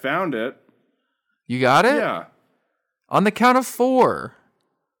 I found it. You got it? Yeah. On the count of 4.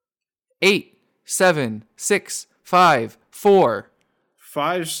 8, 7, 6, 5, 4.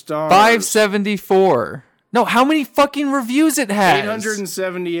 5 stars. 574. No, how many fucking reviews it has?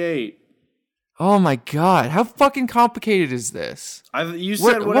 878. Oh my god, how fucking complicated is this? You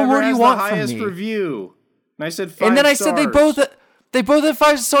said whatever what has the highest review. And I said 5 stars. And then I said they both had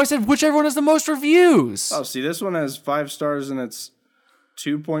 5, so I said whichever one has the most reviews. Oh, see, this one has 5 stars and it's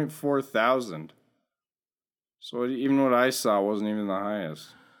 2.4 thousand. So even what I saw wasn't even the highest.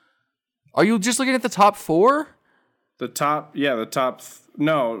 Are you just looking at the top 4? The top.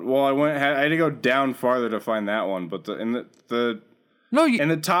 No, well, I had to go down farther to find that one. But in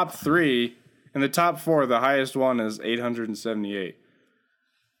the top 3, in the top 4, the highest one is 878.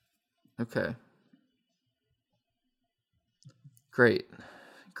 Okay. Great.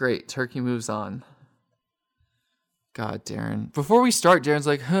 Turkey moves on. God, Darren. Before we start, Darren's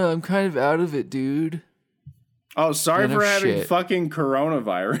like, I'm kind of out of it, dude. Oh, sorry for having fucking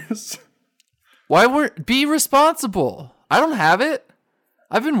coronavirus. Be responsible. I don't have it.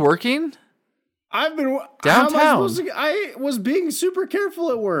 I've been working. Downtown. I was being super careful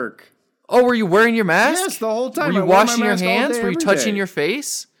at work. Oh, were you wearing your mask? Yes, the whole time. Were you washing your hands? Were you touching your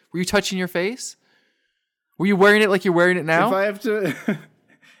face? Were you wearing it like you're wearing it now? If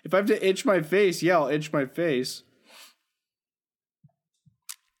I have to itch my face, yeah, I'll itch my face.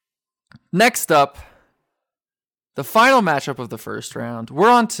 Next up, the final matchup of the first round. We're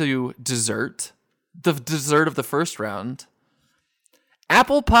on to dessert. The dessert of the first round.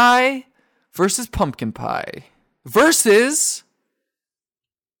 Apple pie versus pumpkin pie. versus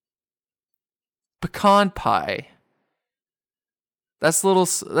pecan pie. That's a little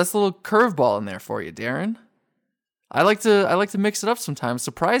curveball in there for you, Darren. I like to mix it up sometimes,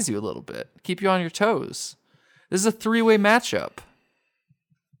 surprise you a little bit, keep you on your toes. This is a 3-way matchup.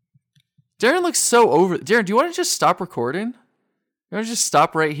 Darren looks so over. Darren, do you want to just stop recording? You want to just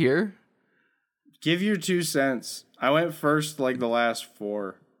stop right here? Give your 2 cents. I went first like the last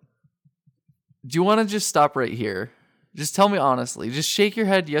 4. Do you want to just stop right here? Just tell me honestly. Just shake your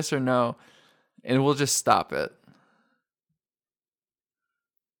head yes or no, and we'll just stop it.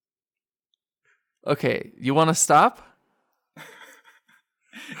 Okay, you want to stop?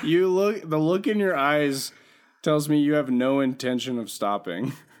 The look in your eyes tells me you have no intention of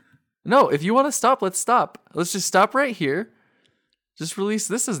stopping. No, if you want to stop, let's stop. Let's just stop right here. Just release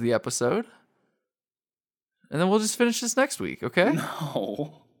this as the episode. And then we'll just finish this next week, okay?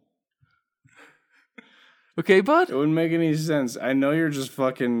 No. Okay, bud? It wouldn't make any sense. I know you're just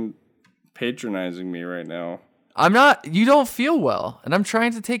fucking patronizing me right now. I'm not. You don't feel well, and I'm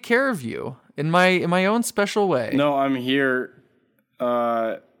trying to take care of you in my own special way. No, I'm here.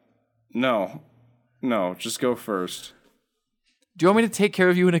 No, just go first. Do you want me to take care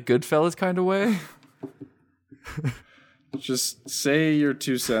of you in a Goodfellas kind of way? Just say your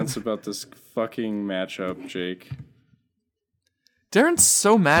 2 cents about this fucking matchup, Jake. Darren's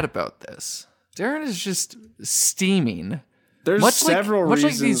so mad about this. Darren is just steaming. There's several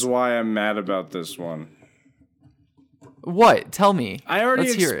reasons why I'm mad about this one. What? Tell me. I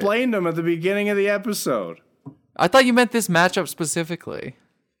already explained them at the beginning of the episode. I thought you meant this matchup specifically.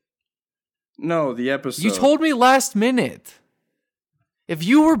 No, the episode. You told me last minute. If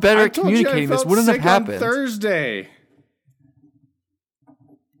you were better at communicating, this wouldn't have happened. On Thursday.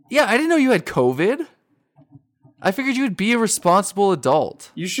 Yeah, I didn't know you had COVID. I figured you would be a responsible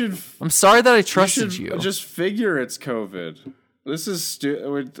adult. You should. I'm sorry that I trusted you. Just figure it's COVID. This is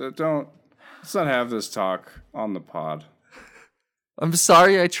let's not have this talk on the pod. I'm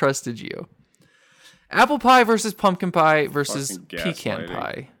sorry I trusted you. Apple pie versus pumpkin pie versus pecan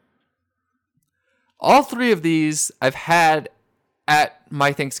pie. All 3 of these I've had at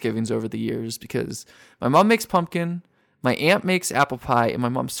my Thanksgivings over the years because my mom makes pumpkin, my aunt makes apple pie, and my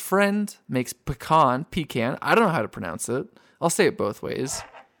mom's friend makes pecan. I don't know how to pronounce it. I'll say it both ways.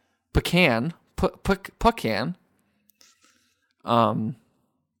 Pecan. Pecan.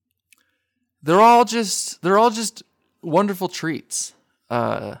 They're all just wonderful treats.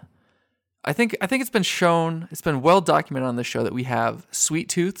 I think it's been shown, it's been well documented on the show that we have sweet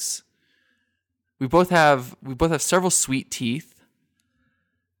tooths. We both have several sweet teeth.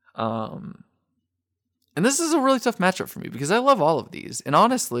 And this is a really tough matchup for me because I love all of these. And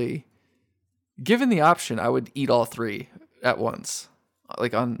honestly, given the option, I would eat all 3 at once.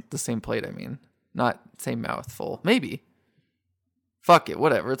 Like on the same plate, I mean. Not same mouthful. Maybe. Fuck it,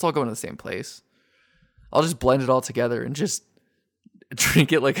 whatever. It's all going to the same place. I'll just blend it all together and just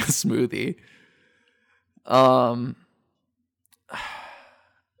drink it like a smoothie.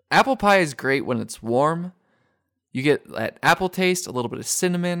 Apple pie is great when it's warm. You get that apple taste, a little bit of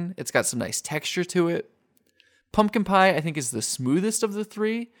cinnamon. It's got some nice texture to it. Pumpkin pie, I think, is the smoothest of the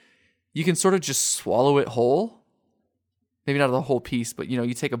 3. You can sort of just swallow it whole. Maybe not the whole piece, but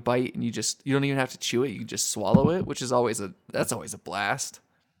you take a bite and you don't even have to chew it. You can just swallow it, which is always a blast.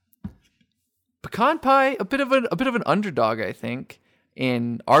 Pecan pie, a bit of an underdog, I think,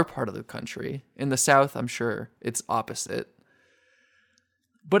 in our part of the country. In the South, I'm sure it's opposite.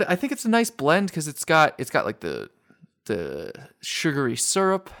 But I think it's a nice blend because it's got like the sugary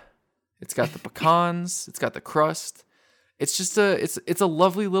syrup, it's got the pecans, it's got the crust. It's just it's a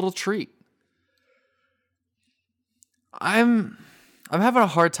lovely little treat. I'm having a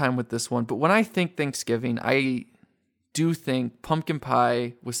hard time with this one, but when I think Thanksgiving, I do think pumpkin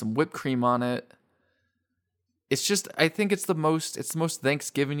pie with some whipped cream on it. It's just, I think it's the most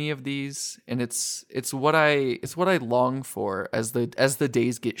Thanksgiving-y of these, and it's what I long for as the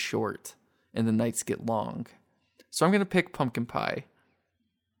days get short and the nights get long. So I'm gonna pick pumpkin pie.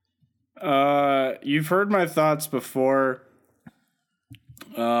 You've heard my thoughts before.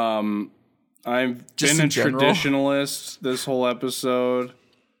 I've Just been a general? traditionalist this whole episode,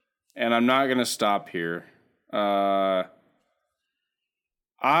 and I'm not gonna stop here. I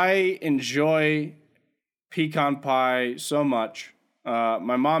enjoy pecan pie so much.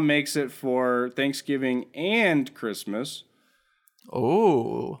 My mom makes it for Thanksgiving and Christmas.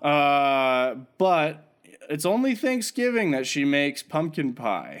 Oh. But it's only Thanksgiving that she makes pumpkin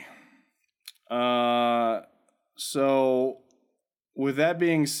pie. So with that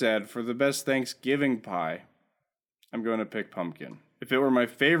being said, for the best Thanksgiving pie, I'm going to pick pumpkin. If it were my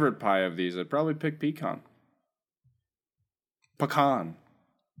favorite pie of these, I'd probably pick pecan. Pecan.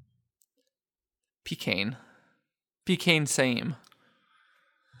 Pecan. Pecan same.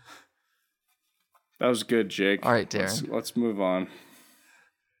 That was good, Jake. All right, Darren. Let's move on.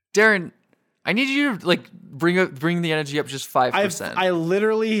 Darren, I need you to like bring the energy up just 5%. I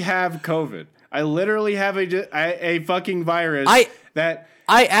literally have COVID. I literally have a fucking virus that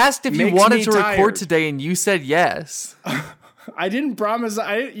I asked if you makes wanted me to record tired. today, and you said yes. I didn't promise.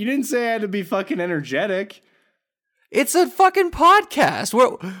 You didn't say I had to be fucking energetic. It's a fucking podcast.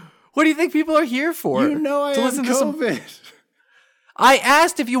 What do you think people are here for? You know I have COVID. I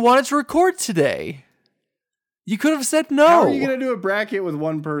asked if you wanted to record today. You could have said no. How are you going to do a bracket with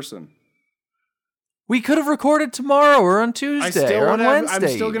one person? We could have recorded tomorrow or on Tuesday or on Wednesday.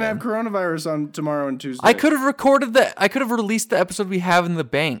 I'm still going to have coronavirus on tomorrow and Tuesday. I could have released the episode we have in the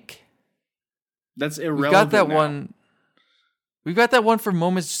bank. That's irrelevant. We've got that one for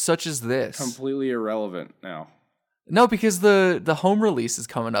moments such as this. Completely irrelevant now. No, because the home release is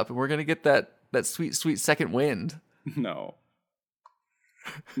coming up and we're going to get that sweet, sweet second wind. No.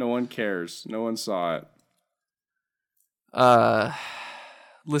 No one cares. No one saw it.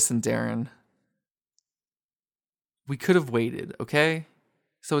 Listen, Darren. We could have waited, okay?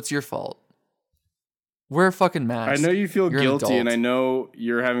 So it's your fault. Wear a fucking mask. I know you feel You're guilty, and I know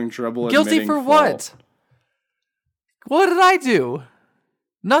you're having trouble admitting guilty for fault. what? What did I do?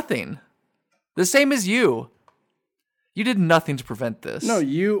 Nothing. The same as you. You did nothing to prevent this. No,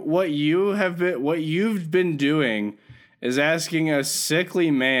 what you've been doing is asking a sickly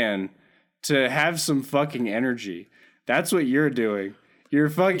man to have some fucking energy. That's what you're doing. You're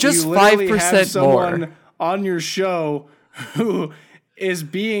fucking just you literally 5% have someone more on your show who is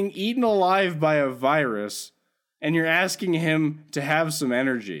being eaten alive by a virus, and you're asking him to have some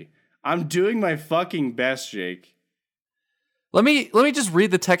energy. I'm doing my fucking best, Jake. Let me just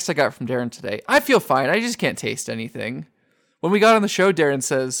read the text I got from Darren today. I feel fine. I just can't taste anything. When we got on the show, Darren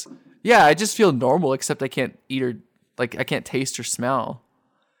says, "Yeah, I just feel normal, except I can't eat or I can't taste or smell."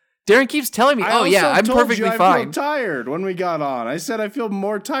 Darren keeps telling me, "Oh yeah, I'm perfectly fine." I feel tired when we got on. I said I feel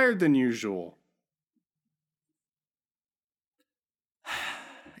more tired than usual.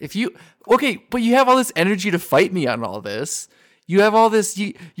 But you have all this energy to fight me on all this. You have all this.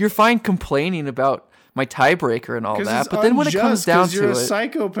 You're fine complaining about my tiebreaker and all that, but then when it comes down to it, you're a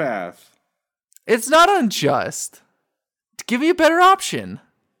psychopath. It's not unjust. Give me a better option.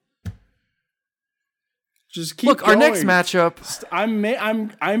 Just keep Look, going. Our next matchup.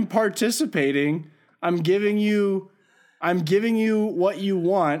 I'm participating. I'm giving you what you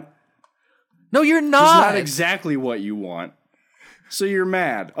want. No, you're not. Just not exactly what you want. So you're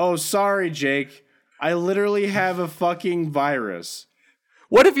mad. Oh, sorry, Jake. I literally have a fucking virus.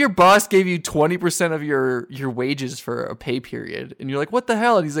 What if your boss gave you 20% of your wages for a pay period? And you're like, what the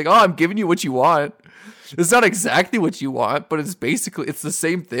hell? And he's like, oh, I'm giving you what you want. It's not exactly what you want, but it's the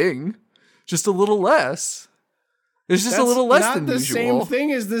same thing. Just a little less. It's just a little less than usual. That's not the same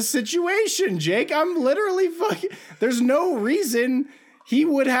thing as this situation, Jake. I'm literally fucking... There's no reason he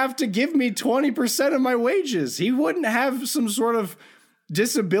would have to give me 20% of my wages. He wouldn't have some sort of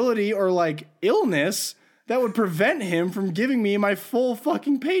disability or like illness that would prevent him from giving me my full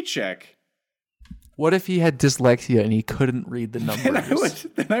fucking paycheck. What if he had dyslexia and he couldn't read the numbers?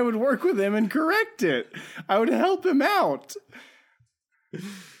 Then I would work with him and correct it. I would help him out.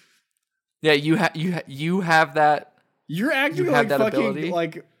 Yeah, you have that. You're acting like fucking ability?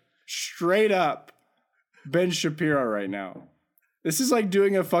 Like straight up Ben Shapiro right now. This is like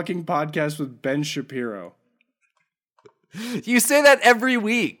doing a fucking podcast with Ben Shapiro. You say that every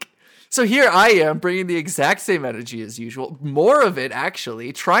week. So here I am bringing the exact same energy as usual. More of it,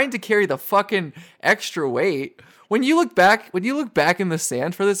 actually. Trying to carry the fucking extra weight. When you look back in the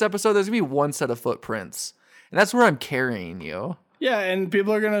sand for this episode, there's going to be one set of footprints. And that's where I'm carrying you. Yeah, and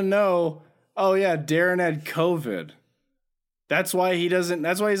people are going to know, oh yeah, Darren had COVID. That's why he's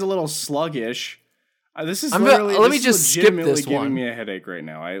a little sluggish. This is literally let me just skip this giving one. me a headache right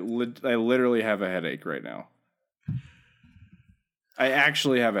now. I literally have a headache right now. I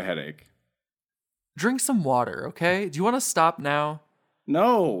actually have a headache. Drink some water, okay? Do you want to stop now?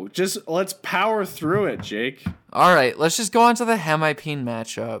 No, just let's power through it, Jake. All right, let's just go on to the Hemipene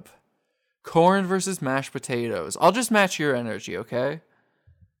matchup. Corn versus mashed potatoes. I'll just match your energy, okay?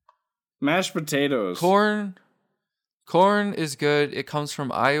 Mashed potatoes. Corn is good. It comes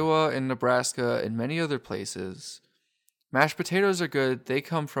from Iowa and Nebraska and many other places. Mashed potatoes are good. They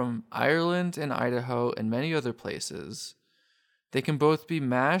come from Ireland and Idaho and many other places. They can both be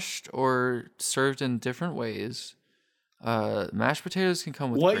mashed or served in different ways. Mashed potatoes can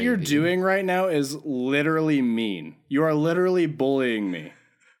come with What gravy. you're doing right now is literally mean. You are literally bullying me.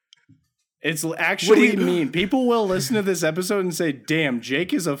 It's actually mean. People will listen to this episode and say, damn,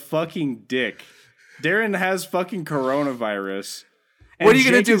 Jake is a fucking dick. Darren has fucking coronavirus. What are you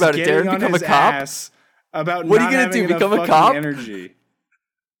going to do about it, Darren? Become a cop? About what are you going to do? Become a cop? Energy.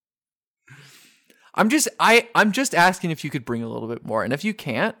 I'm just asking if you could bring a little bit more, and if you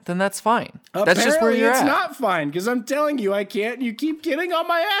can't, then that's fine. Apparently, that's just where you're at. It's not fine because I'm telling you I can't. And you keep getting on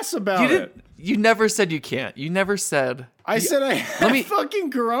my ass about it. You never said you can't. You never said. I said I have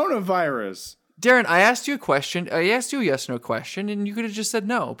fucking coronavirus. Darren, I asked you a question. I asked you a yes/no question, and you could have just said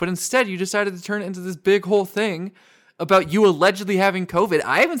no. But instead, you decided to turn it into this big whole thing about you allegedly having COVID.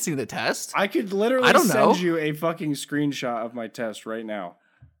 I haven't seen the test. I could literally send you a fucking screenshot of my test right now.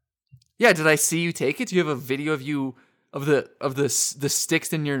 Yeah, did I see you take it? Do you have a video of you of the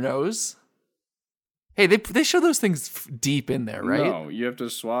sticks in your nose? Hey, they show those things deep in there, right? No, you have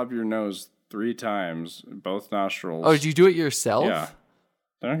to swab your nose 3 times, both nostrils. Oh, did you do it yourself? Yeah.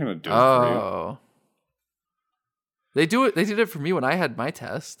 They're not gonna do it for you. Oh. They do it. They did it for me when I had my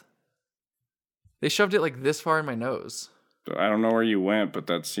test. They shoved it like this far in my nose. I don't know where you went, but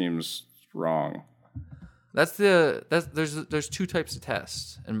that seems wrong. There's 2 types of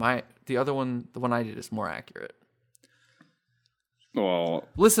tests, and the other one, the one I did, is more accurate. Well,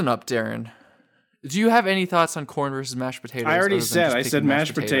 listen up, Darren. Do you have any thoughts on corn versus mashed potatoes? I already said. I said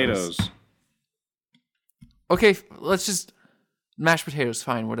mashed potatoes. Okay, let's just mashed potatoes.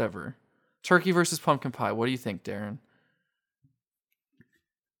 Fine, whatever. Turkey versus pumpkin pie. What do you think, Darren?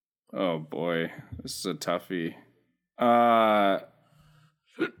 Oh boy, this is a toughie.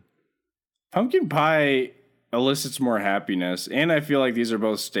 Pumpkin pie elicits more happiness, and I feel like these are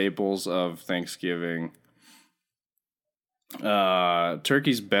both staples of Thanksgiving.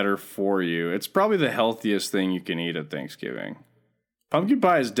 Turkey's better for you. It's probably the healthiest thing you can eat at Thanksgiving. Pumpkin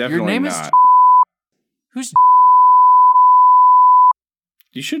pie is definitely Your name not. Is who's?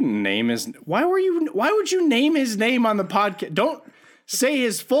 You shouldn't name his. Why would you name his name on the podcast? Don't say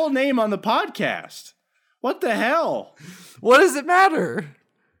his full name on the podcast. What the hell? What does it matter?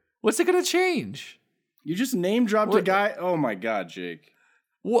 What's it gonna change? You just name dropped a guy. Oh my god, Jake.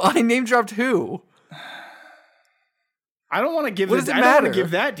 Well, I name dropped who? I don't want to give. I don't want to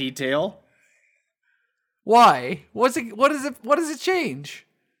give that detail. Why? What does it change?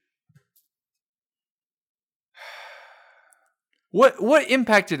 What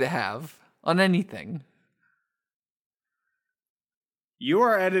impact did it have on anything? You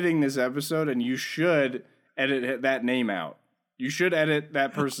are editing this episode, and you should edit that name out. You should edit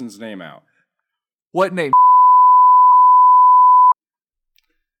that person's name out. What name?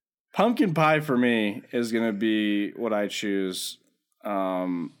 Pumpkin pie for me is going to be what I choose.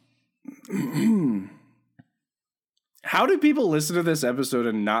 How do people listen to this episode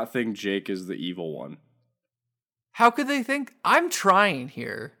and not think Jake is the evil one? How could they think? I'm trying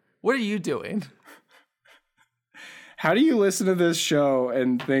here. What are you doing? How do you listen to this show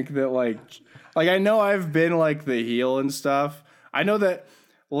and think that like I know I've been like the heel and stuff. I know that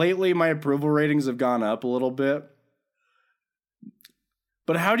lately my approval ratings have gone up a little bit.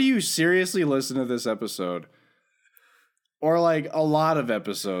 But how do you seriously listen to this episode? Or like a lot of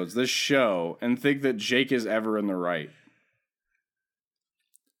episodes, this show, and think that Jake is ever in the right?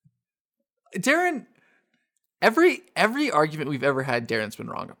 Darren, every argument we've ever had, Darren's been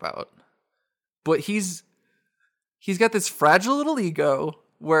wrong about. But he's got this fragile little ego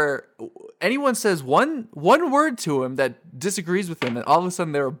where anyone says one word to him that disagrees with him, and all of a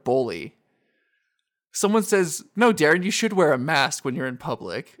sudden they're a bully. Someone says, "No, Darren, you should wear a mask when you're in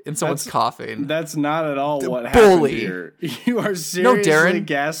public," and someone's coughing. That's not at all what happened here. You are seriously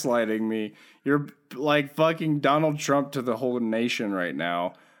gaslighting me. You're like fucking Donald Trump to the whole nation right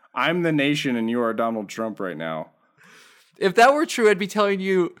now. I'm the nation, and you are Donald Trump right now. If that were true, I'd be telling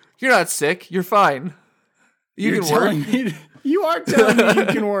you, you're not sick. You're fine. You can work. You are telling me you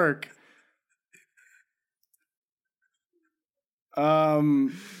can work.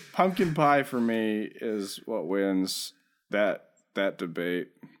 Pumpkin pie for me is what wins that debate.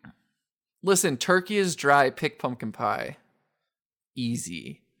 Listen, turkey is dry. Pick pumpkin pie.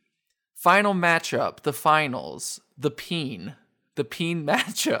 Easy. Final matchup. The finals. The peen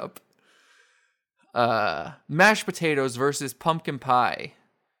matchup. Mashed potatoes versus pumpkin pie.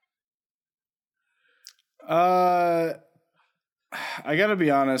 I gotta be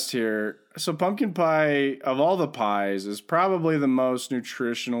honest here. So pumpkin pie, of all the pies, is probably the most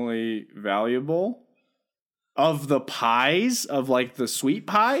nutritionally valuable. Of the pies, of like the sweet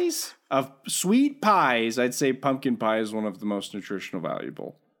pies, I'd say pumpkin pie is one of the most nutritional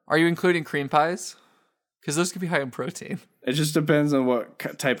valuable. Are you including cream pies? Because those could be high in protein. It just depends on what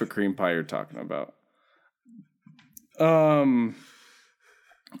type of cream pie you're talking about.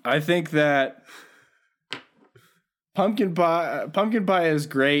 I think that pumpkin pie is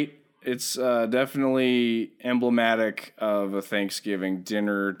great. It's definitely emblematic of a Thanksgiving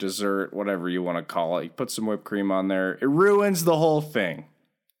dinner, dessert, whatever you want to call it. You put some whipped cream on there. It ruins the whole thing.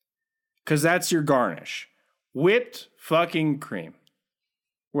 Because that's your garnish. Whipped fucking cream.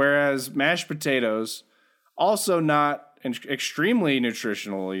 Whereas mashed potatoes, also not extremely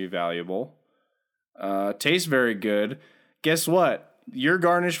nutritionally valuable, taste very good. Guess what? Your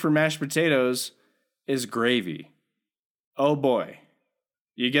garnish for mashed potatoes is gravy. Oh boy.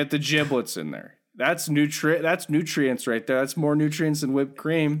 You get the giblets in there. That's nutrients right there. That's more nutrients than whipped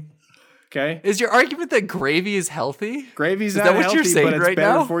cream. Okay? Is your argument that gravy is healthy? Gravy's Is not that what healthy, you're saying but it's right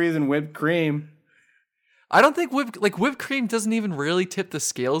better now? for you than whipped cream. I don't think whipped cream doesn't even really tip the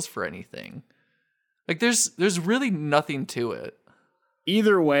scales for anything. Like there's really nothing to it.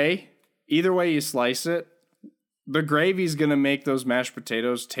 Either way you slice it, the gravy's going to make those mashed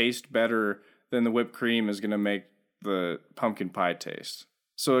potatoes taste better than the whipped cream is going to make the pumpkin pie taste.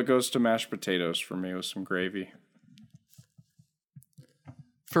 So it goes to mashed potatoes for me with some gravy.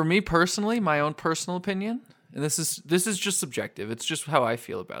 For me personally, my own personal opinion, and this is just subjective. It's just how I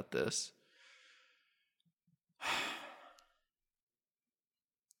feel about this.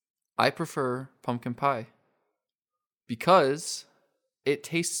 I prefer pumpkin pie because it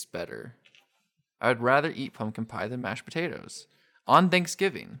tastes better. I would rather eat pumpkin pie than mashed potatoes on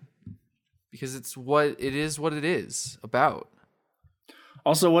Thanksgiving because it's what it is about.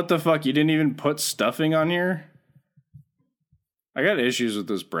 Also, what the fuck? You didn't even put stuffing on here? I got issues with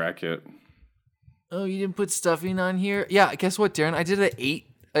this bracket. Oh, you didn't put stuffing on here? Yeah, guess what, Darren? I did an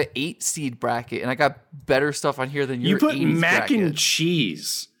 8 seed bracket, and I got better stuff on here than your. You put 80s mac bracket. and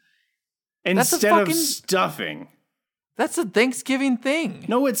cheese instead of stuffing. That's a Thanksgiving thing.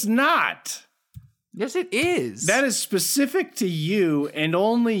 No, it's not. Yes, it is. That is specific to you and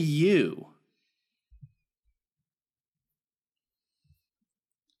only you.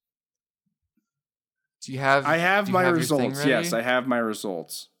 Do you have? I have do you my have your thing results. ready? Yes, I have my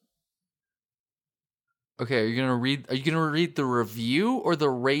results. Okay, are you gonna read the review or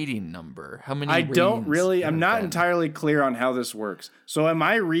the rating number? How many? I don't really. I'm not been? entirely clear on how this works. So, am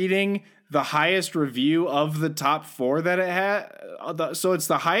I reading the highest review of the top 4 that it had? So it's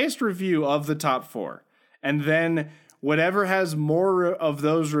the highest review of the top 4, and then whatever has more of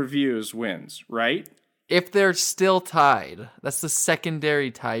those reviews wins, right? If they're still tied, that's the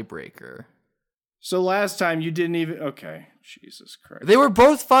secondary tiebreaker. So last time you didn't even. Okay, Jesus Christ. They were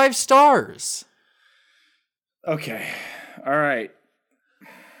both 5 stars. Okay, all right.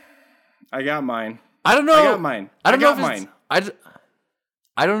 I got mine. I don't know. I got mine. I don't know got if mine.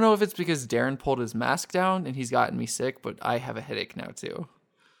 I don't know if it's because Darren pulled his mask down and he's gotten me sick, but I have a headache now too.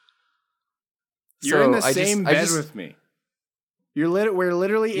 You're in the same bed with me. We're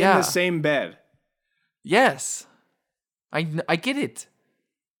literally in the same bed. Yes, I get it.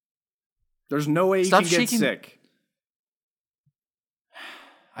 There's no way you can get sick.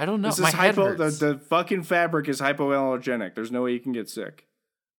 I don't know. This is My head hurts. The fucking fabric is hypoallergenic. There's no way you can get sick.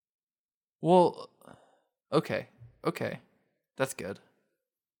 Well, okay. That's good.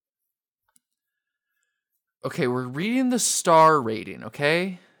 Okay, we're reading the star rating,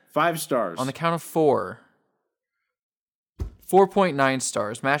 okay? 5 stars. On the count of 4. 4.9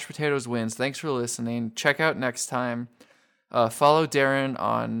 stars. Mashed Potatoes wins. Thanks for listening. Check out next time. Follow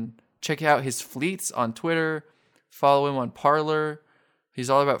Darren check out his fleets on Twitter. Follow him on Parler. He's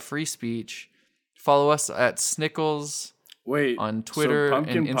all about free speech. Follow us at Snickles. Wait, on Twitter so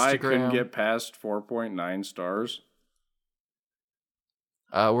Pumpkin and Pie Instagram. couldn't get past 4.9 stars?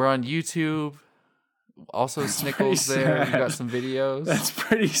 We're on YouTube. Also, Snickles there. We got some videos. That's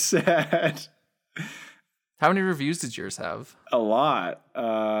pretty sad. How many reviews did yours have? A lot.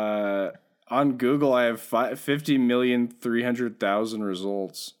 On Google, I have 50,300,000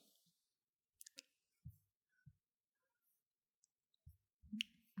 results.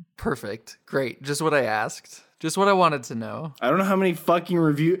 Perfect. Great. Just what I asked. Just what I wanted to know. I don't know how many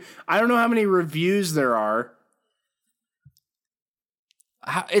reviews there are.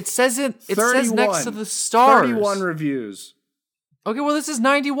 It says next to the stars. 31 reviews. Okay, well, this is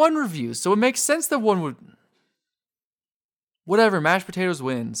 91 reviews, so it makes sense that one would... Whatever, Mashed Potatoes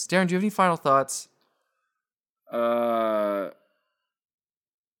wins. Darren, do you have any final thoughts?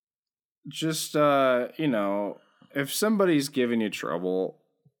 Just, if somebody's giving you trouble,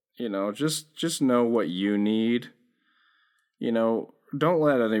 just know what you need. Don't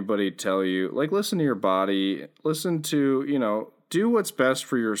let anybody tell you. Like, listen to your body. Listen to, do what's best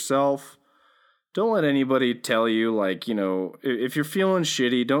for yourself. Don't let anybody tell you, like, if you're feeling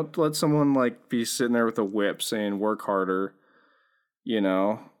shitty, don't let someone, like, be sitting there with a whip saying, work harder.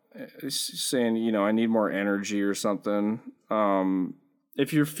 saying, I need more energy or something.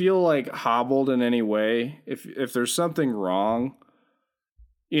 If you feel like hobbled in any way, if there's something wrong,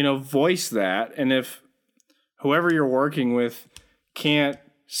 voice that. And if whoever you're working with can't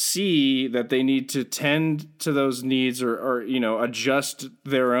see that they need to tend to those needs or adjust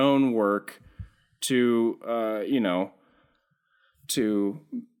their own work to, to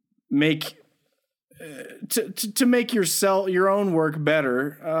make to make your own work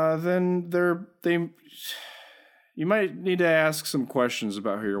better, then you might need to ask some questions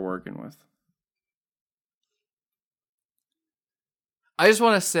about who you're working with. I just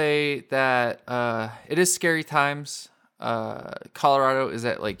want to say that it is scary times. Colorado is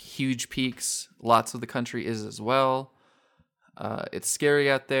at like huge peaks. Lots of the country is as well. It's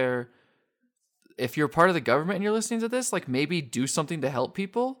scary out there. If you're part of the government and you're listening to this, like maybe do something to help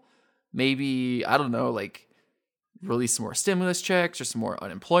people. Maybe, I don't know, like release some more stimulus checks or some more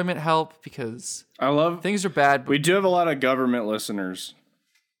unemployment help, because things are bad. We do have a lot of government listeners.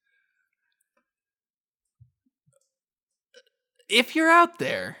 If you're out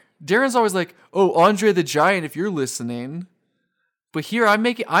there, Darren's always like, "Oh, Andre the Giant, if you're listening." But here I'm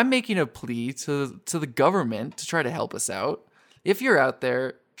making a plea to the government to try to help us out. If you're out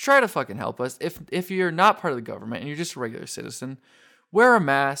there, try to fucking help us. If you're not part of the government and you're just a regular citizen, wear a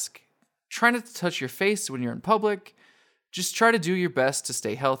mask. Try not to touch your face when you're in public. Just try to do your best to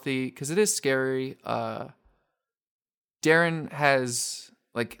stay healthy, because it is scary. Darren has,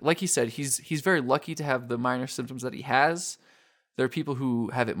 like he said, he's very lucky to have the minor symptoms that he has. There are people who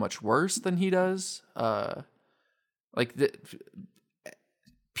have it much worse than he does.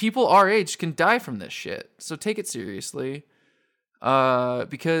 People our age can die from this shit, so take it seriously.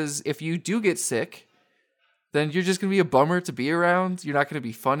 Because if you do get sick, then you're just going to be a bummer to be around. You're not going to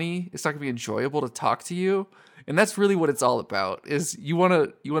be funny. It's not going to be enjoyable to talk to you. And that's really what it's all about, is you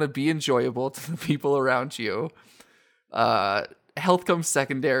want to be enjoyable to the people around you. Health comes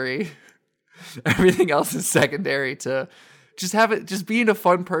secondary. Everything else is secondary to just being a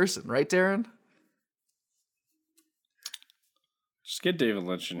fun person, right, Darren? Just get David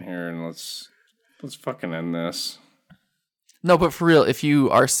Lynch in here and let's fucking end this. No, but for real, if you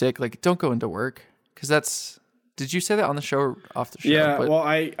are sick, like don't go into work, because that's. Did you say that on the show or off the show? Yeah, well,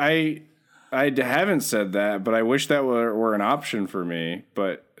 I haven't said that, but I wish that were an option for me.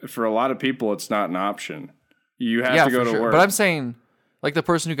 But for a lot of people, it's not an option. You have to go to work. But I'm saying, like the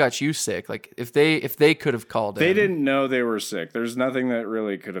person who got you sick, like if they could have called in. They didn't know they were sick. There's nothing that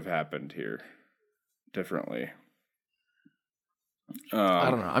really could have happened here differently. I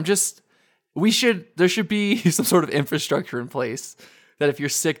don't know. There should be some sort of infrastructure in place that if you're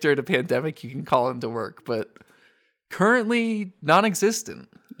sick during a pandemic, you can call into work. But currently non-existent.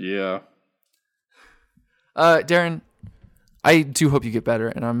 Yeah. Darren, I do hope you get better,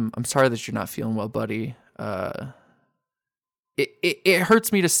 and I'm sorry that you're not feeling well, buddy. It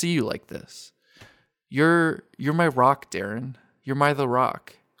hurts me to see you like this. You're my rock, Darren. You're my The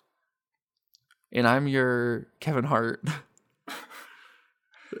Rock. And I'm your Kevin Hart.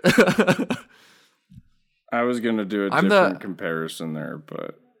 I was going to do a different comparison there,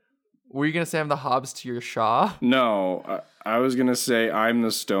 but... Were you going to say I'm the Hobbs to your Shaw? No, I was going to say I'm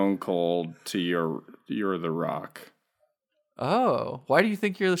the Stone Cold to you're the Rock. Oh, why do you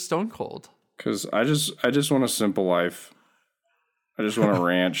think you're the Stone Cold? Because I just want a simple life. I just want a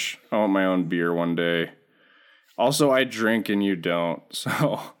ranch. I want my own beer one day. Also, I drink and you don't,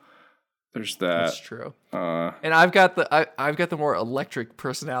 so there's that. That's true. And I've got the more electric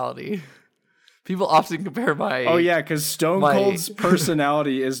personality. People often compare my... Oh, yeah, because Stone Cold's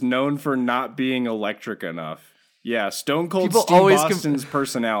personality is known for not being electric enough. Yeah, Stone Cold Steve Austin's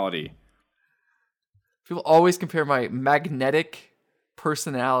personality. People always compare my magnetic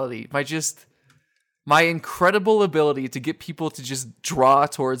personality, my incredible ability to get people to just draw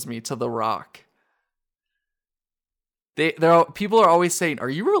towards me, to The Rock. People are always saying, "Are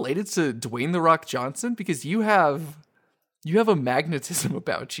you related to Dwayne The Rock Johnson? Because you have a magnetism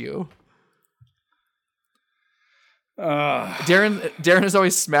about you." Darren is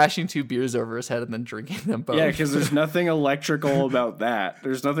always smashing 2 beers over his head and then drinking them both. Yeah, because there's nothing electrical about that.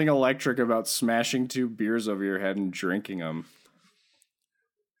 There's nothing electric about smashing 2 beers over your head and drinking them.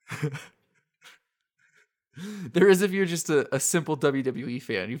 There is if you're just a simple WWE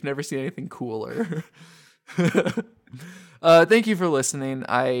fan. You've never seen anything cooler. Thank you for listening.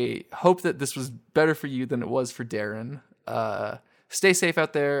 I hope that this was better for you than it was for Darren. Stay safe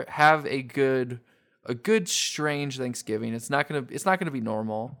out there. Have a good strange Thanksgiving. It's not gonna be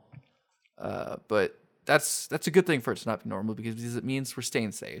normal, but that's a good thing for it to not be normal, because it means we're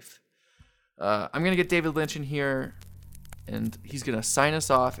staying safe. I'm gonna get David Lynch in here, and he's going to sign us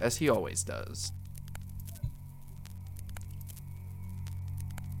off as he always does.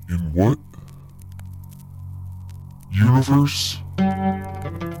 In what universe?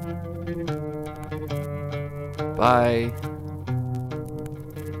 Bye.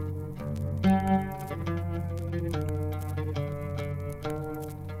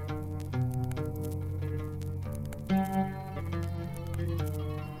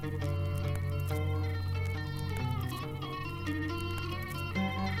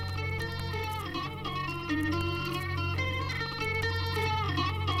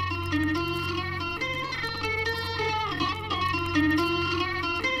 Thank you.